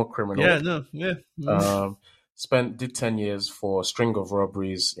former criminal. Did 10 years for a string of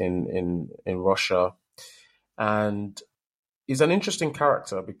robberies in Russia, and he's an interesting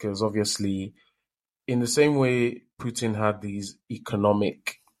character because obviously, in the same way Putin had these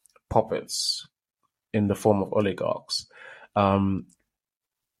economic puppets in the form of oligarchs, Um,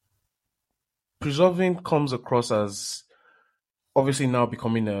 Prigozhin comes across as obviously now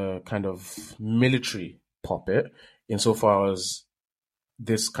becoming a kind of military puppet insofar as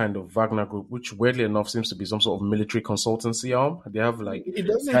this kind of Wagner group, which weirdly enough seems to be some sort of military consultancy arm. They have like It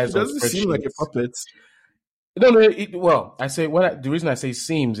guys on doesn't seem like a spreadsheets. puppet. No, well, I say the reason I say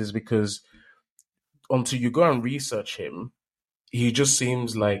seems is because until you go and research him, he just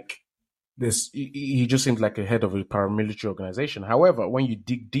seems like this. He just seems like a head of a paramilitary organization. However, when you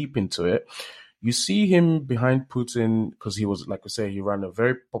dig deep into it, you see him behind Putin because he was, like we say, he ran a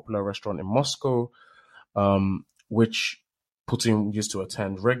very popular restaurant in Moscow, which Putin used to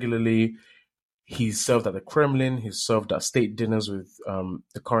attend regularly. He served at the Kremlin. He served at state dinners with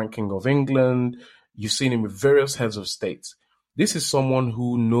the current King of England. You've seen him with various heads of state. This is someone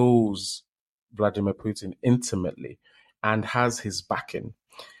who knows Vladimir Putin intimately and has his backing.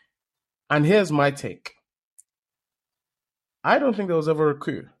 And here's my take. I don't think there was ever a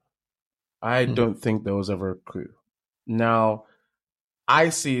coup. I don't think there was ever a coup. Now, I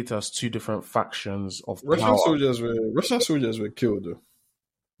see it as two different factions of power. Russian soldiers were killed though.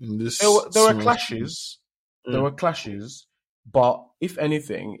 In this there were clashes. There were clashes, but if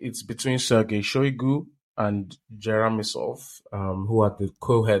anything, it's between Sergei Shoigu and Geramisov, who are the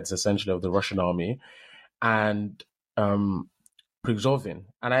co-heads essentially of the Russian army, and Prigozhin.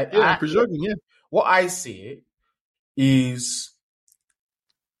 And Prigozhin, yeah. What I see is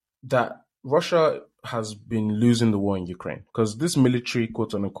that Russia has been losing the war in Ukraine because this military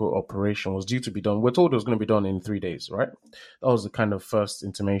quote-unquote operation was due to be done. We're told it was going to be done in 3 days, right? That was the kind of first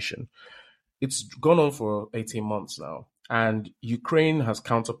intimation. It's gone on for 18 months now, and Ukraine has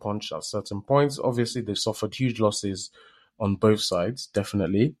counterpunched at certain points. Obviously, they've suffered huge losses on both sides,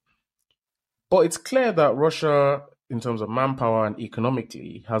 definitely. But it's clear that Russia, in terms of manpower and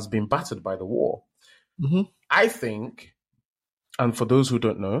economically, has been battered by the war. Mm-hmm. I think, and for those who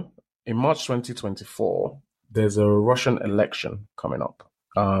don't know, in March 2024, there's a Russian election coming up.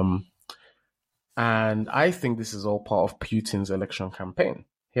 And I think this is all part of Putin's election campaign.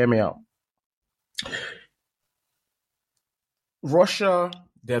 Hear me out. Russia,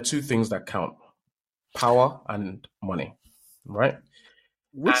 there are two things that count: power and money, right?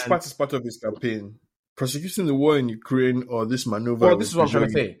 Which part is part of his campaign? Prosecuting the war in Ukraine or this maneuver? Well, this is what I'm trying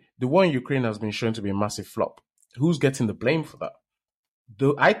to say. The war in Ukraine has been shown to be a massive flop. Who's getting the blame for that?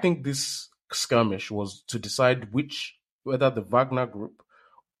 Though I think this skirmish was to decide whether the Wagner group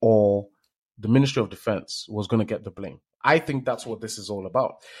or the Ministry of Defense was going to get the blame. I think that's what this is all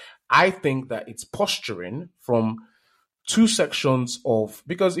about. I think that it's posturing from two sections of,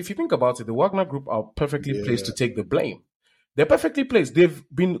 because if you think about it, the Wagner group are perfectly placed to take the blame. They're perfectly placed. They've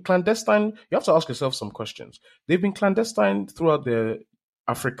been clandestine. You have to ask yourself some questions. They've been clandestine throughout their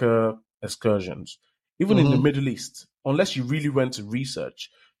Africa excursions, even in the Middle East. Unless you really went to research,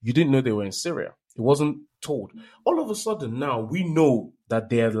 you didn't know they were in Syria. It wasn't told. All of a sudden now we know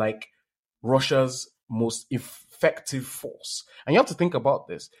that they're like Russia's most effective force. And you have to think about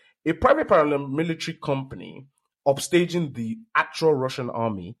this. A private paramilitary company upstaging the actual Russian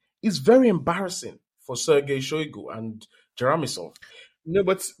army is very embarrassing for Sergei Shoigu and Geramisov. No,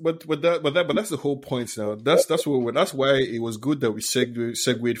 but that's the whole point now. That's why it was good that we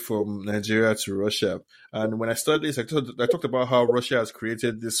segued from Nigeria to Russia. And when I started this, I talked about how Russia has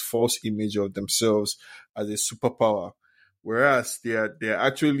created this false image of themselves as a superpower, whereas they're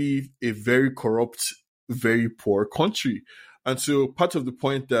actually a very corrupt, very poor country. And so part of the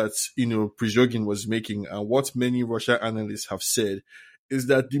point that Prigozhin was making, and what many Russia analysts have said, is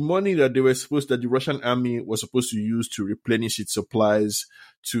that the money that the Russian army was supposed to use to replenish its supplies,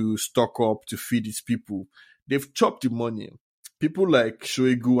 to stock up, to feed its people, they've chopped the money. People like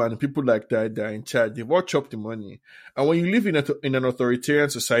Shoigu and people like that are in charge. They've all chopped the money. And when you live in an authoritarian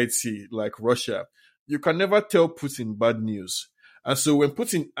society like Russia, you can never tell Putin bad news. And so when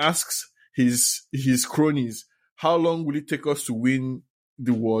Putin asks his cronies, how long will it take us to win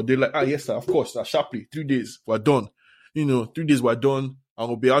the war? They're like, yes, sir, of course, sir, sharply, 3 days, we're done. 3 days we're done and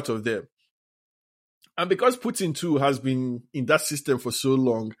we'll be out of there. And because Putin too has been in that system for so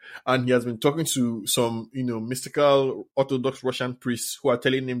long, and he has been talking to some, mystical Orthodox Russian priests who are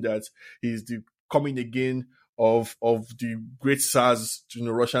telling him that he's the coming again of the great Tsars,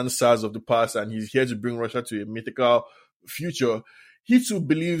 Russian Tsars of the past, and he's here to bring Russia to a mythical future. He too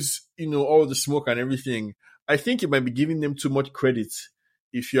believes, all the smoke and everything. I think it might be giving them too much credit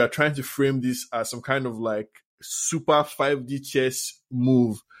if you are trying to frame this as some kind of like super 5D chess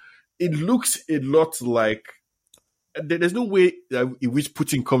move. It looks a lot like there's no way in which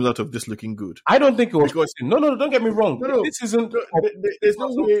Putin comes out of this looking good. I don't think it was. Because, no, don't get me wrong. No, this isn't. There's no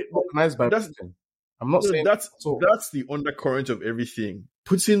way organized by Putin. I'm not No, saying so. that's the undercurrent of everything.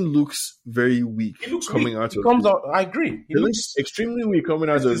 Putin looks very weak He looks weak. coming out He of comes this. out. I agree. He He looks looks. extremely weak coming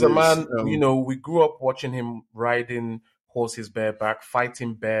out This of is a this. man. We grew up watching him riding horses bareback,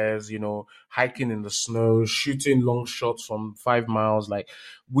 fighting bears. Hiking in the snow, shooting long shots from 5 miles. Like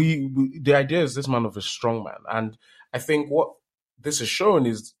the idea is this man of a strong man, and I think what this has shown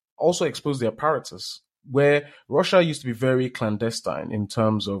is also exposed the apparatus where Russia used to be very clandestine in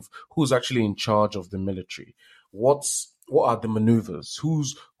terms of who's actually in charge of the military. What are the maneuvers?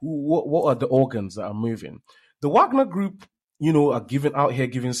 What are the organs that are moving? The Wagner Group, are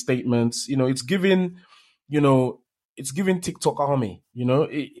giving statements. You know, it's giving TikTok army.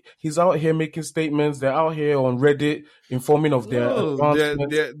 He's out here making statements. They're out here on Reddit informing of their No,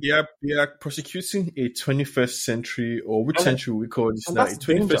 advancements. they are prosecuting a 21st century, or which And, century we call this and now, that's a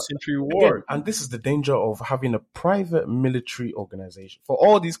the danger. 21st century Again, war. and this is the danger of having a private military organization. For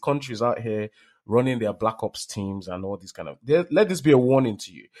all these countries out here running their black ops teams and all these let this be a warning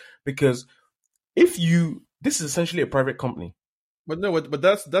to you, because this is essentially a private company. But no, but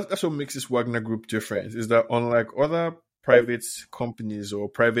that's what makes this Wagner Group different. Is that unlike other private companies or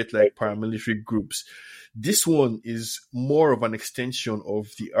private like paramilitary groups, this one is more of an extension of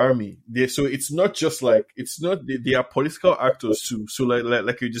the army. So it's not just like they are political actors too. So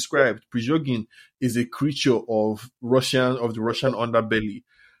like you described, Prigozhin is a creature of the Russian underbelly.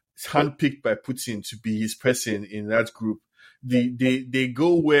 It's handpicked by Putin to be his person in that group. They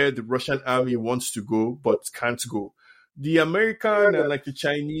go where the Russian army wants to go but can't go. The American and like the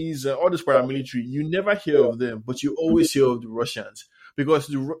Chinese, all this paramilitary, you never hear of them, but you always hear of the Russians, because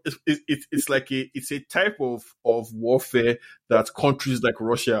it's a type of warfare that countries like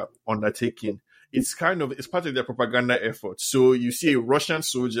Russia undertaking. It's part of their propaganda effort. So you see a Russian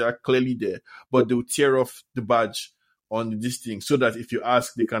soldier clearly there, but they'll tear off the badge on this thing so that if you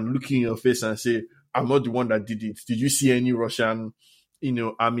ask, they can look in your face and say, "I'm not the one that did it. Did you see any Russian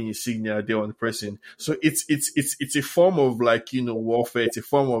army insignia there on the person?" So it's a form of warfare. It's a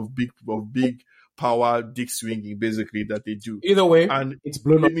form of big power dick swinging basically that they do. Either way, and it's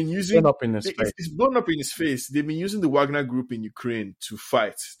blown up in his face. It's blown up in his face. They've been using the Wagner Group in Ukraine to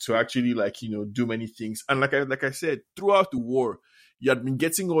fight, to actually do many things. And like I said, throughout the war, you had been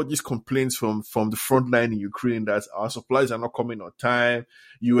getting all these complaints from the front line in Ukraine that our supplies are not coming on time.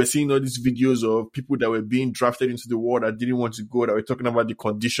 You were seeing all these videos of people that were being drafted into the war that didn't want to go, that were talking about the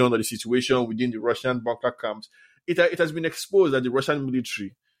condition or the situation within the Russian bunker camps. It has been exposed that the Russian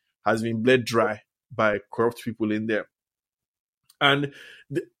military has been bled dry by corrupt people in there. And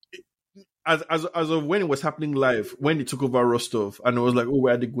as of when it was happening live, when they took over Rostov, and it was like, oh,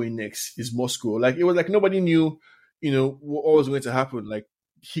 where are they going next? Is Moscow? Like, it was like nobody knew what was going to happen. Like,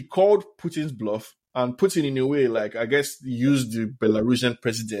 he called Putin's bluff, and Putin, in a way, like, I guess, used the Belarusian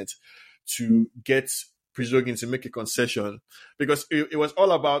president to get Prigozhin to make a concession, because it was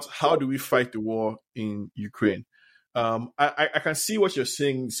all about how do we fight the war in Ukraine. I can see what you're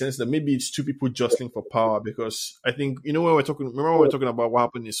saying in the sense that maybe it's two people jostling for power, because I think, remember when we're talking about what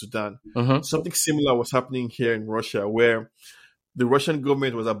happened in Sudan? Something similar was happening here in Russia, where the Russian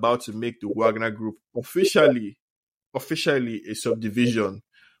government was about to make the Wagner Group officially a subdivision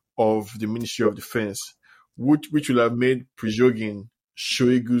of the Ministry of Defense, which will have made Prigozhin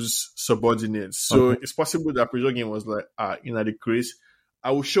Shoigu's subordinate. So it's possible that Prigozhin was like, the craze,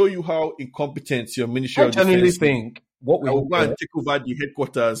 I will show you how incompetent your Ministry of Defense is. I genuinely think what we will go and take over the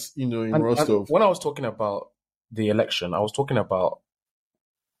headquarters, in Rostov. And when I was talking about the election, I was talking about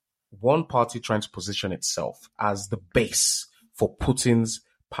one party trying to position itself as the base for Putin's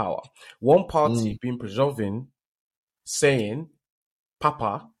power. One party being Prigozhin, saying,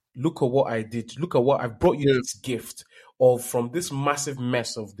 "Papa, look at what I did. Look at what I've brought you this gift of, from this massive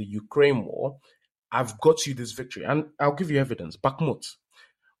mess of the Ukraine war. I've got you this victory, and I'll give you evidence." Bakhmut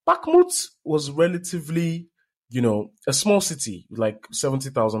was relatively, a small city, like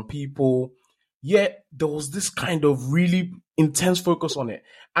 70,000 people. Yet there was this kind of really intense focus on it.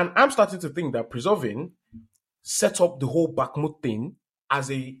 And I'm starting to think that Prigozhin set up the whole Bakhmut thing as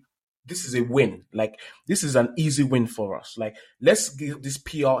this is a win. Like, this is an easy win for us. Like, let's give this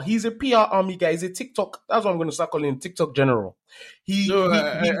PR. He's a PR army guy. He's a TikTok. That's what I'm going to start calling him, TikTok general. He's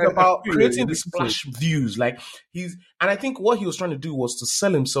about creating the splash views. Like, and I think what he was trying to do was to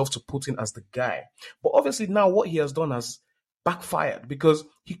sell himself to Putin as the guy. But obviously now what he has done has backfired, because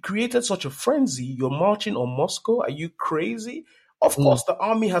he created such a frenzy. You're marching on Moscow. Are you crazy? Of course, the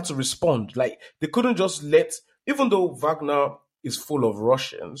army had to respond. Like, they couldn't just even though Wagner is full of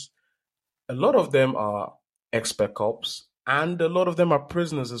Russians, a lot of them are ex-spec ops, and a lot of them are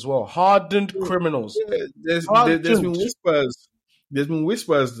prisoners as well, hardened criminals. There's been whispers there's been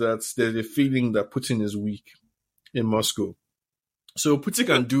whispers that there's a feeling that Putin is weak in Moscow. So Putin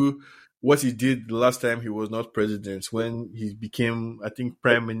can do what he did the last time he was not president, when he became, I think,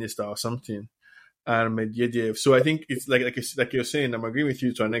 prime minister or something, and Medvedev. So I think it's like you're saying, I'm agreeing with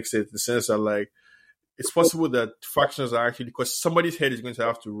you to an extent, in the sense that, like, it's possible that factions are actually, because somebody's head is going to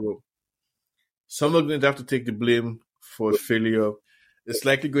have to roll. Someone's going to have to take the blame for failure. It's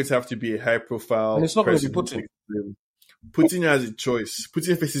likely going to have to be a high profile. And it's not going to be Putin. Putin has a choice.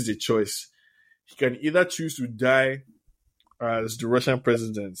 Putin faces a choice. He can either choose to die as the Russian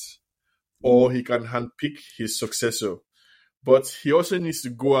president, or he can handpick his successor. But he also needs to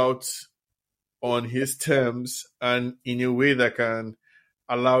go out on his terms and in a way that can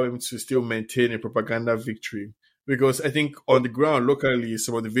allow him to still maintain a propaganda victory. Because I think on the ground, locally,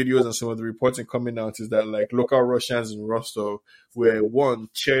 some of the videos and some of the reporting coming out is that, like, local Russians in Rostov were, one,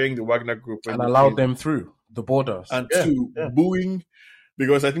 cheering the Wagner group and allowed them through the borders, and two, booing,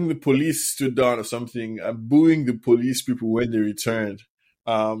 because I think the police stood down or something, and booing the police people when they returned.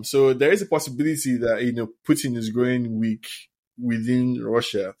 So there is a possibility that, you know, Putin is growing weak within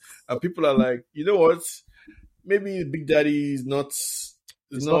Russia, and people are like, you know what, maybe Big Daddy is not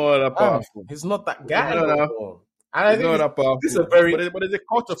that powerful. He's not that guy. And I think that powerful. This is a very, but it's a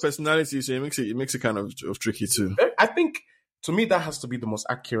cult of personality, so it makes it kind of tricky too. I think, to me, that has to be the most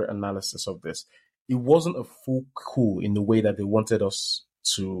accurate analysis of this. It wasn't a full coup in the way that they wanted us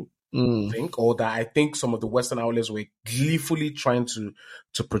to think, or that I think some of the Western outlets were gleefully trying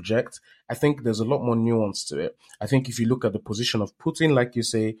to project. I think there's a lot more nuance to it. I think if you look at the position of Putin, like you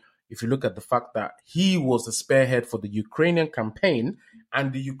say, if you look at the fact that he was the spearhead for the Ukrainian campaign,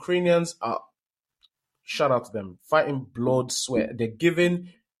 and the Ukrainians are, shout out to them, fighting blood, sweat. They're giving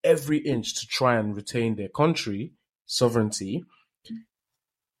every inch to try and retain their country sovereignty.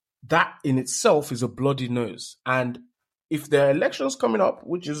 That in itself is a bloody nose. And if there are elections coming up,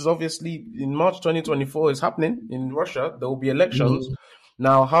 which is obviously in March 2024 is happening in Russia, there will be elections.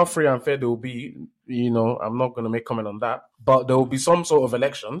 Now, how free and fair they will be, you know, I'm not going to make comment on that, but there will be some sort of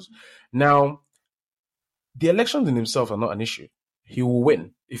elections. Now, the elections in themselves are not an issue. He will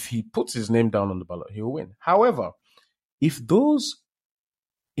win. If he puts his name down on the ballot, he will win. However, if those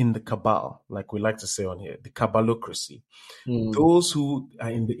in the cabal, like we like to say on here, the cabalocracy, those who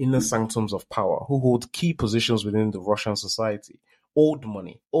are in the inner sanctums of power, who hold key positions within the Russian society, old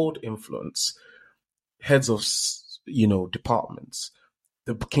money, old influence, heads of, you know, departments,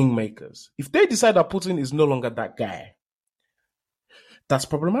 the kingmakers, if they decide that Putin is no longer that guy, that's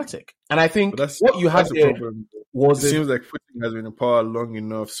problematic. And I think what you had there was... It seems like Putin has been in power long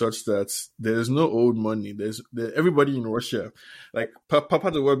enough such that there's no old money. There's everybody in Russia, like part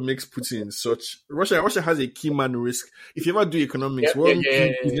of what makes Putin such... Russia has a key man risk. If you ever do economics, where's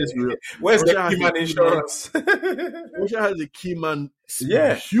the key man insurance? Russia has a key man,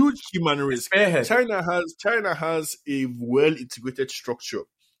 huge key man risk. China has a well-integrated structure.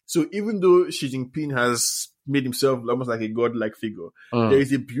 So even though Xi Jinping has made himself almost like a godlike figure, there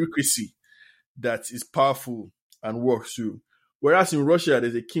is a bureaucracy that is powerful and works through. Whereas in Russia,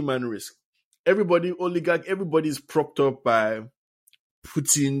 there's a key man risk. Everybody's propped up by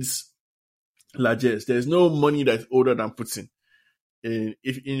Putin's largesse. There's no money that's older than Putin. And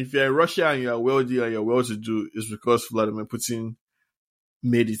if you're in Russia and you're wealthy and you're well-to-do, it's because Vladimir Putin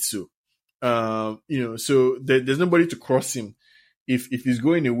made it so. You know, so there's nobody to cross him. If he's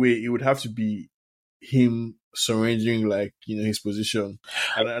going away, it would have to be him surrendering, like, you know, his position,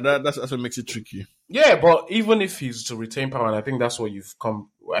 and that's what makes it tricky. Yeah, but even if he's to retain power, and I think that's what we've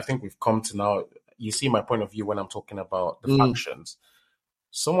come to now. You see my point of view when I'm talking about the factions.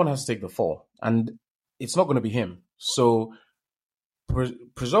 Someone has to take the fall, and it's not going to be him. So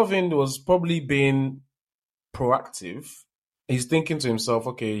Prigozhin was probably being proactive. He's thinking to himself,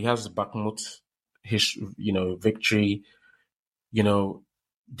 okay, he has the Bakhmut, his, you know, victory. You know,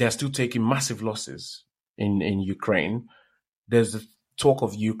 they're still taking massive losses in Ukraine. There's the talk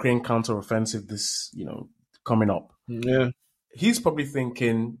of Ukraine counteroffensive coming up. Yeah. He's probably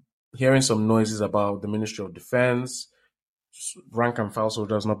thinking, hearing some noises about the Ministry of Defense, rank and file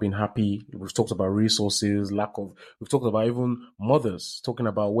soldiers not being happy. We've talked about resources, we've talked about even mothers talking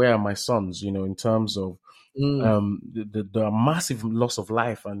about, where are my sons, you know, in terms of the massive loss of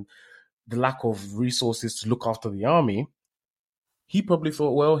life and the lack of resources to look after the army. He probably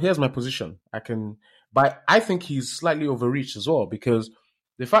thought, well, here's my position. But I think he's slightly overreached as well, because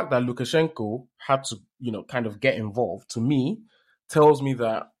the fact that Lukashenko had to, you know, kind of get involved, to me, tells me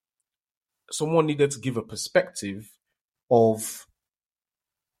that someone needed to give a perspective of,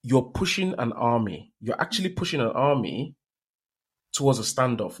 you're actually pushing an army towards a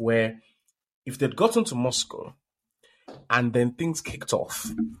standoff where, if they'd gotten to Moscow, and then things kicked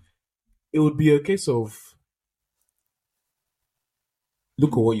off, it would be a case of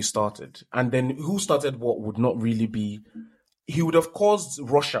look at what you started. And then who started what would not really be. He would have caused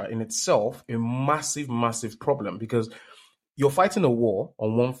Russia in itself a massive, massive problem because you're fighting a war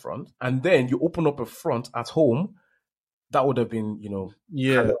on one front and then you open up a front at home. That would have been,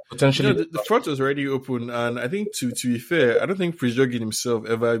 kind of potentially. The front was already open, and I think to be fair, I don't think Prigozhin himself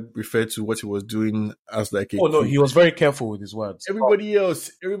ever referred to what he was doing as like a. Oh no, he was very careful with his words. Everybody else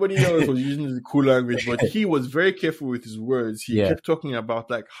was using the cool language, but he was very careful with his words. He kept talking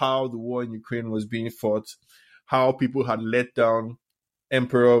about like how the war in Ukraine was being fought, how people had let down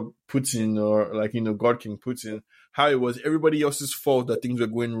Emperor Putin or like God King Putin, how it was everybody else's fault that things were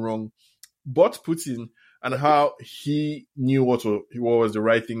going wrong, but Putin. And how he knew what was the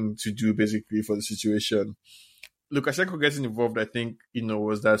right thing to do, basically, for the situation. Lukashenko getting involved, I think,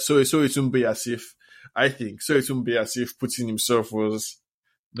 was that so it wouldn't be as if Putin himself was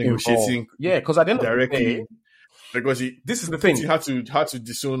negotiating. Yeah, because at the end directly, of the day, because this is the thing. He had to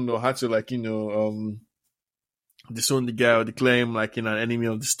disown or had to disown the guy or declare him like an enemy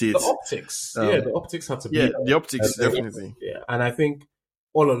of the state. The optics, the optics had to be. Yeah, the optics definitely. Yeah, and I think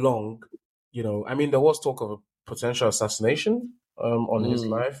all along. There was talk of a potential assassination on his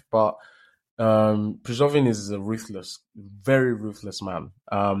life, but Prigozhin is a very ruthless man.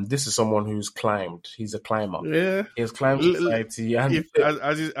 This is someone who's climbed. He's a climber. Yeah, he has climbed society. And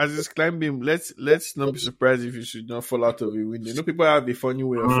as he's climbing, let's not be surprised if he should not fall out of a window. People have a funny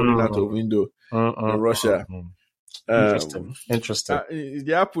way of falling out of a window in Russia. Interesting.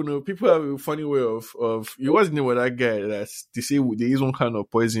 People have a funny way of you wasn't know what that guy that they say they use one kind of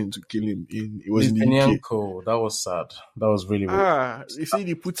poison to kill him. It was in the UK. That was sad. That was really you see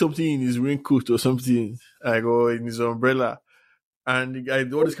they put something in his raincoat or something or in his umbrella, and the guy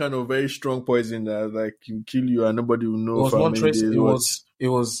all this kind of very strong poison that like can kill you and nobody will know. It was it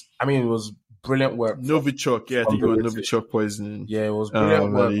was brilliant work. Novichok, I think it was Novichok poisoning. Yeah, it was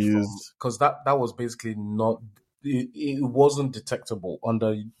brilliant work because that was basically not. It wasn't detectable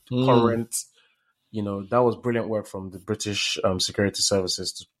under current, that was brilliant work from the British security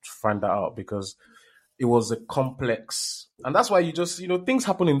services to find that out because it was a complex, and that's why you just, things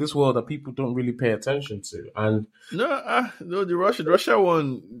happen in this world that people don't really pay attention to. And the Russia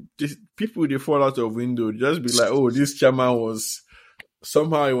one, people they fall out of window, just be like, oh, this chairman was.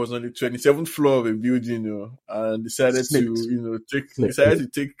 Somehow it was on the 27th floor of a building, and decided to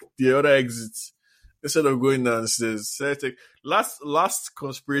take the other exits. Instead of going downstairs, last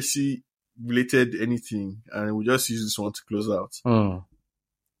conspiracy related anything, and we just use this one to close out.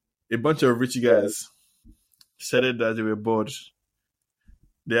 A bunch of rich guys decided that they were bored.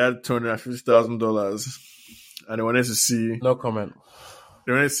 They had $250,000, and they wanted to see. No comment.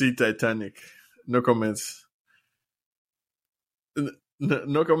 They wanted to see Titanic. No comments.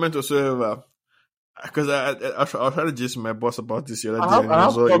 No comment whatsoever. Because I was trying to gist my boss about this the other day. I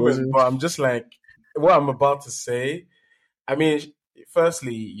have comments, but I'm just like. What I'm about to say,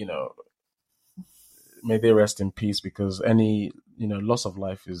 firstly, may they rest in peace because any, loss of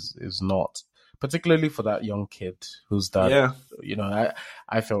life is not, particularly for that young kid whose dad,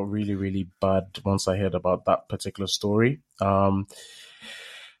 I felt really, really bad once I heard about that particular story. You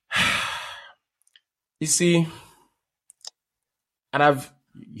see, and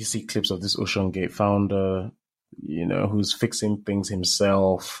you see clips of this Ocean Gate founder, who's fixing things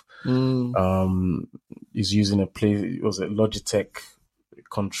himself. He's using Logitech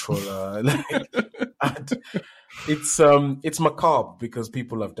controller. And it's macabre because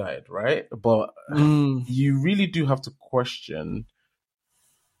people have died, right? But you really do have to question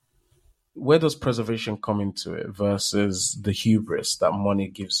where does preservation come into it versus the hubris that money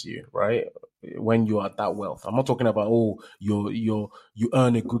gives you, right? When you are at that wealth. I'm not talking about, you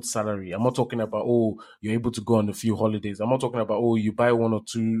earn a good salary. I'm not talking about, you're able to go on a few holidays. I'm not talking about, you buy one or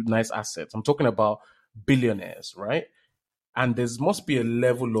two nice assets. I'm talking about billionaires, right? And there must be a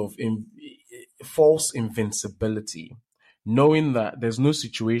level of false invincibility, knowing that there's no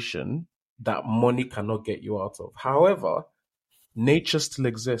situation that money cannot get you out of. However, nature still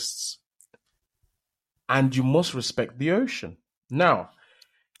exists. And you must respect the ocean. Now,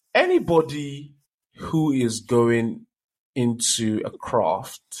 anybody who is going into a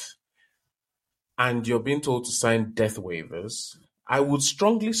craft and you're being told to sign death waivers, I would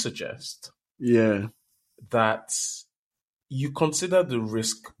strongly suggest that you consider the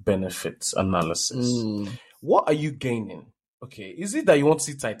risk-benefit analysis. What are you gaining? Okay, is it that you want to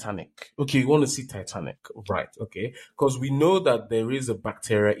see Titanic? Okay, you want to see Titanic, right? Okay, because we know that there is a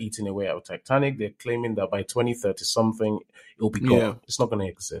bacteria eating away at Titanic. They're claiming that by 2030 something, it'll be gone. Yeah. It's not going to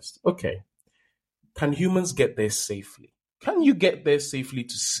exist. Okay, can humans get there safely? Can you get there safely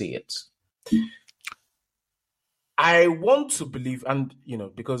to see it? I want to believe, and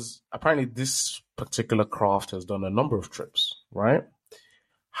because apparently this particular craft has done a number of trips, right?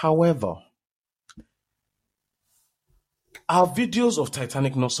 However, are videos of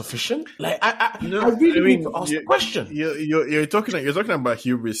Titanic not sufficient? Like, I really need to ask the question. You're talking about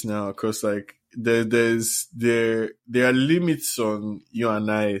hubris now, because like there are limits on you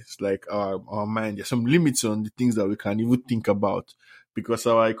and I. It's like our mind. There's some limits on the things that we can even think about, because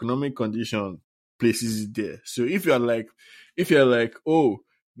our economic condition places it there. So if you're like, oh,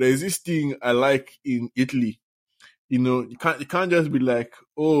 there's this thing I like in Italy, you can't just be like,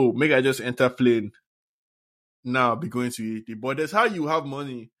 oh, maybe I just enter plane now, be going to Italy. But there's how you have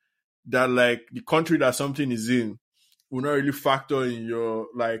money that like the country that something is in will not really factor in your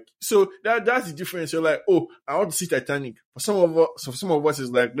like. So that's the difference. You're like, oh, I want to see Titanic. For some of us, it's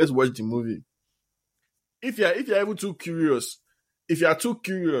like, let's watch the movie. If you're even too curious,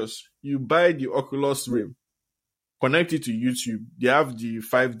 you buy the Oculus Rim, connect it to YouTube. They have the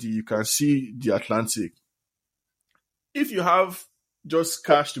 5D. You can see the Atlantic. If you have just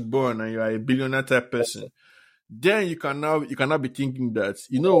cash to burn and you are a billionaire type person, then you can now be thinking that,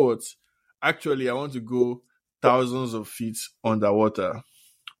 you know what, actually I want to go thousands of feet underwater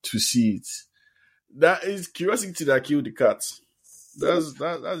to see it. That is curiosity that killed the cat. That's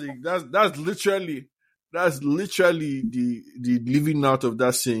literally the living out of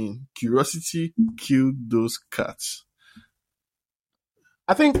that saying. Curiosity killed those cats.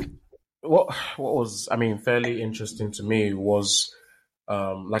 I think what was fairly interesting to me was,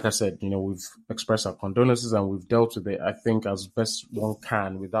 like I said, we've expressed our condolences and we've dealt with it, I think, as best one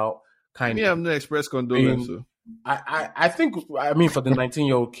can without kind of... Me, I'm not expressed condolences. I think, for the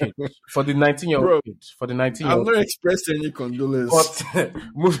 19-year-old kid. For the 19-year-old kid. For the 19-year-old I'm not expressed any condolence. But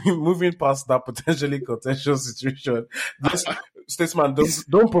moving past that potentially contentious situation, this statesman,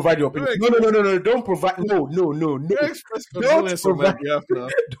 don't provide your opinion. No, don't provide... No.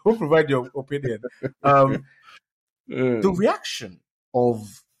 Don't provide your opinion. The reaction of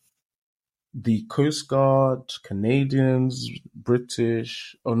the Coast Guard, Canadians,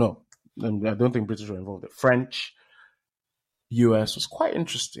 British, I don't think British were involved, French, US, was quite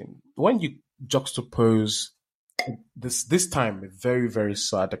interesting. When you juxtapose this time, a very, very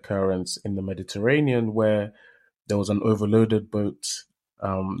sad occurrence in the Mediterranean where there was an overloaded boat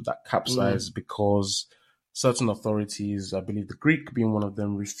that capsized because certain authorities, I believe the Greek being one of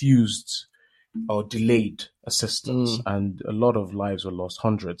them, refused or delayed assistance, and a lot of lives were lost,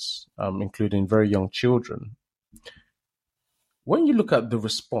 hundreds, including very young children. When you look at the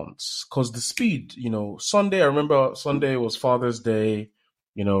response, because the speed, Sunday, I remember Sunday was Father's Day,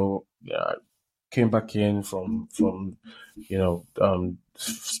 came back in from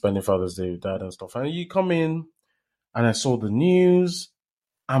spending Father's Day with Dad and stuff, and you come in, and I saw the news,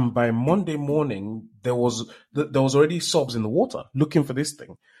 and by Monday morning there was already subs in the water looking for this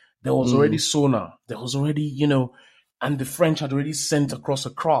thing. There was already sonar. There was already, and the French had already sent across a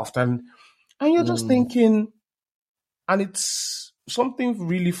craft. And you're just thinking, and it's something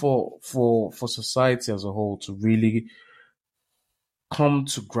really for society as a whole to really come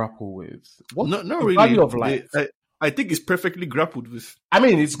to grapple with. Not the really. Value of life. I think it's perfectly grappled with.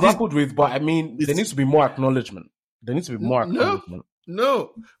 It's grappled with, but there needs to be more acknowledgement. There needs to be more acknowledgement.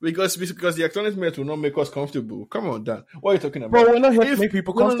 No, because the acknowledgement will not make us comfortable. Come on, Dan. What are you talking about? Bro, we're not here to make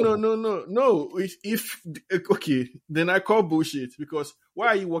people comfortable. No. Okay, then I call bullshit, because why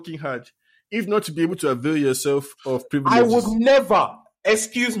are you working hard if not to be able to avail yourself of privileges? I would never.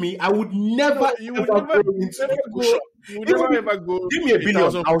 Excuse me. I would never. You would never go. Give me $1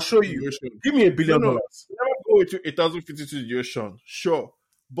 billion. I'll show you. Give me $1 billion. No. Never go to 1,000 feet into the ocean. Sure,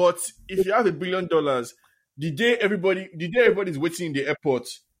 but if you have $1 billion. The day everybody's waiting in the airport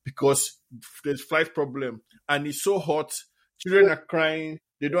because there's flight problem and it's so hot, children are crying,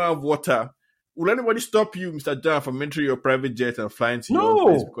 they don't have water. Will anybody stop you, Mr. Dan, from entering your private jet and flying to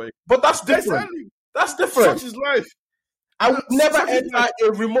your place? But that's different. That's different. Such is life. I would never enter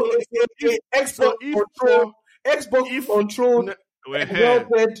a remote export control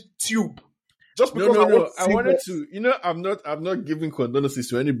welded tube. Just because I wanted to, I'm not giving condolences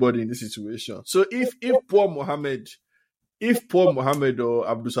to anybody in this situation. So if poor Mohammed or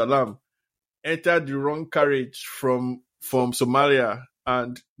Abdul Salam entered the wrong carriage from Somalia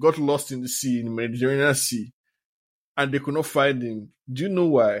and got lost in the sea, in the Mediterranean Sea, and they could not find him, do you know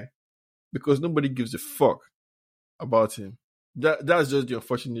why? Because nobody gives a fuck about him. That's just the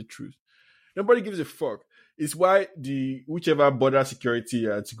unfortunate truth. Nobody gives a fuck. It's why whichever border security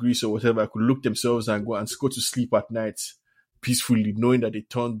at Greece or whatever could look themselves and go to sleep at night peacefully, knowing that they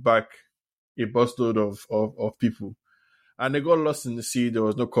turned back a busload of people. And they got lost in the sea. There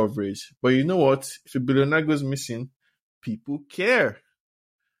was no coverage. But you know what? If a billionaire goes missing, people care.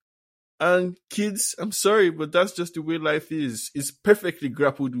 And kids, I'm sorry, but that's just the way life is. It's perfectly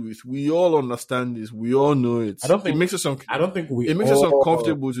grappled with. We all understand this. We all know it. It makes us us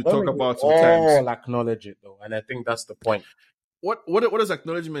uncomfortable to talk about sometimes. All acknowledge it though, and I think that's the point. What does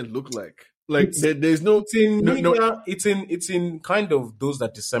acknowledgement look like? Like there's no. It's in media. It's in kind of those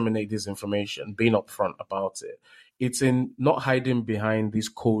that disseminate this information being upfront about it. It's in not hiding behind these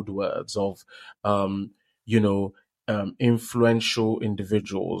code words of, influential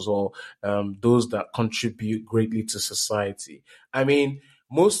individuals or those that contribute greatly to society. I mean,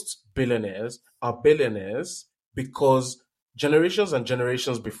 most billionaires are billionaires because generations and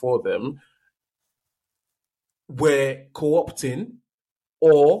generations before them were co-opting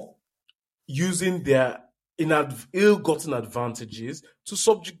or using their ill-gotten advantages to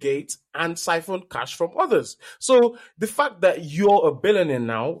subjugate and siphon cash from others. So the fact that you're a billionaire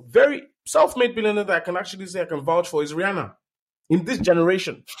now, very self-made billionaire that I can actually say I can vouch for is Rihanna. In this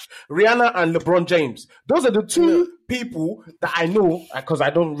generation, Rihanna and LeBron James. Those are the two people that I know because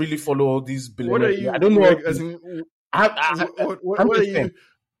I don't really follow all these billionaires. What are you? I don't know. What are you?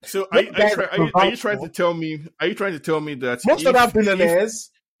 So are you trying to tell me? Are you trying to tell me that most other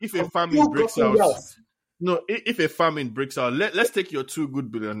billionaires, if a famine breaks out, if a famine breaks out, let's take your two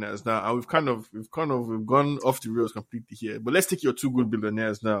good billionaires now, and we've gone off the rails completely here. But let's take your two good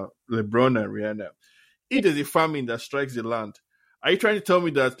billionaires now, LeBron and Rihanna. If there's a famine that strikes the land, are you trying to tell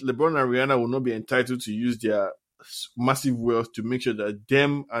me that LeBron and Rihanna will not be entitled to use their massive wealth to make sure that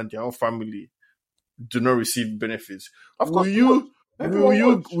them and their own family do not receive benefits? Of course, will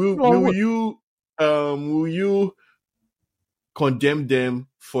you condemn them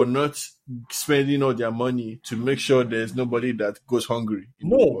for not spending all their money to make sure there's nobody that goes hungry?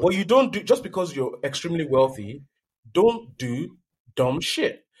 No, but you don't do, just because you're extremely wealthy, don't do dumb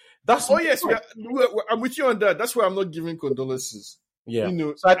shit. Yes, I'm with you on that. That's why I'm not giving condolences. Yeah,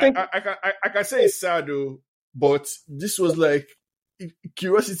 so I think I can say it's sad though, but this was like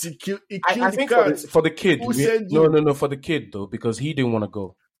curiosity killed the cat. For the kid, no, for the kid though, because he didn't want to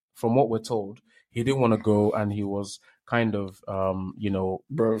go. From what we're told, he didn't want to go, and he was kind of,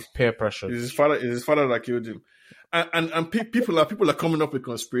 peer pressure. It's his father that killed him. And people are coming up with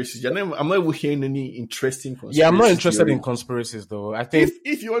conspiracies. I'm not even hearing any interesting conspiracies. Yeah, I'm not interested in conspiracies though. I think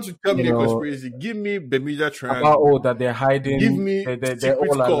if you want to tell me a conspiracy, give me Bermuda Triangle. About all that they're hiding. Give me they're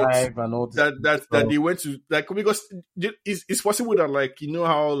all alive and all this. That they went to, like, because it's possible that, like, you know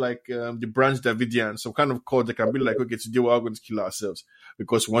how, like, the Branch Davidian, some kind of cult that can be like, okay, today we're all going to kill ourselves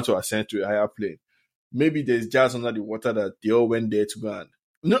because we want to ascend to a higher plane. Maybe there's jazz under the water that they all went there to go and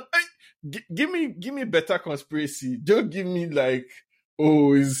give me better conspiracy. Don't give me like,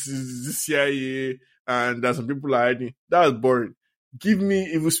 it's the CIA and there's some people are hiding. That's boring. Give me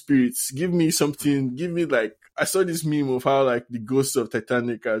evil spirits. Give me something. Give me, like, I saw this meme of how, like, the ghosts of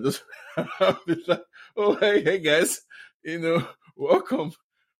Titanic are just like, oh, hey guys, welcome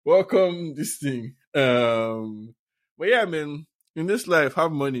this thing. But yeah, man, in this life,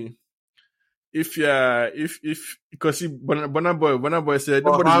 have money. Because Burna Boy said,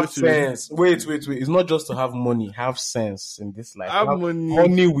 nobody have sense. Wait. It's not just to have money. Have sense in this life. Have money.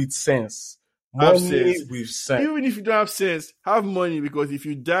 Money with sense. Money with sense. Even if you don't have sense, have money, because if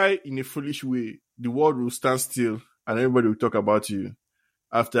you die in a foolish way, the world will stand still and everybody will talk about you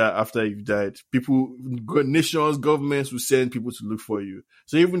after you've died. Nations, governments will send people to look for you.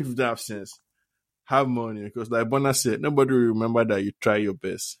 So even if you don't have sense, have money, because like Bonner said, nobody will remember that you try your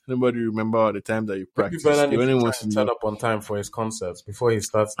best. Nobody will remember all the time that you practice. He only wants to turn up on time for his concerts before he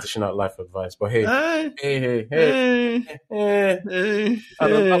starts dishing out life advice. But hey.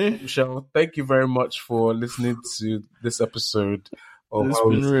 Michelle, thank you very much for listening to this episode. It's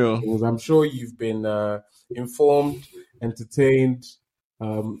been real. I'm sure you've been informed, entertained,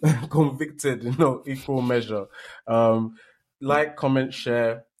 convicted in equal measure. Like, comment,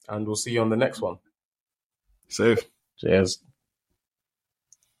 share, and we'll see you on the next one. Safe. Cheers.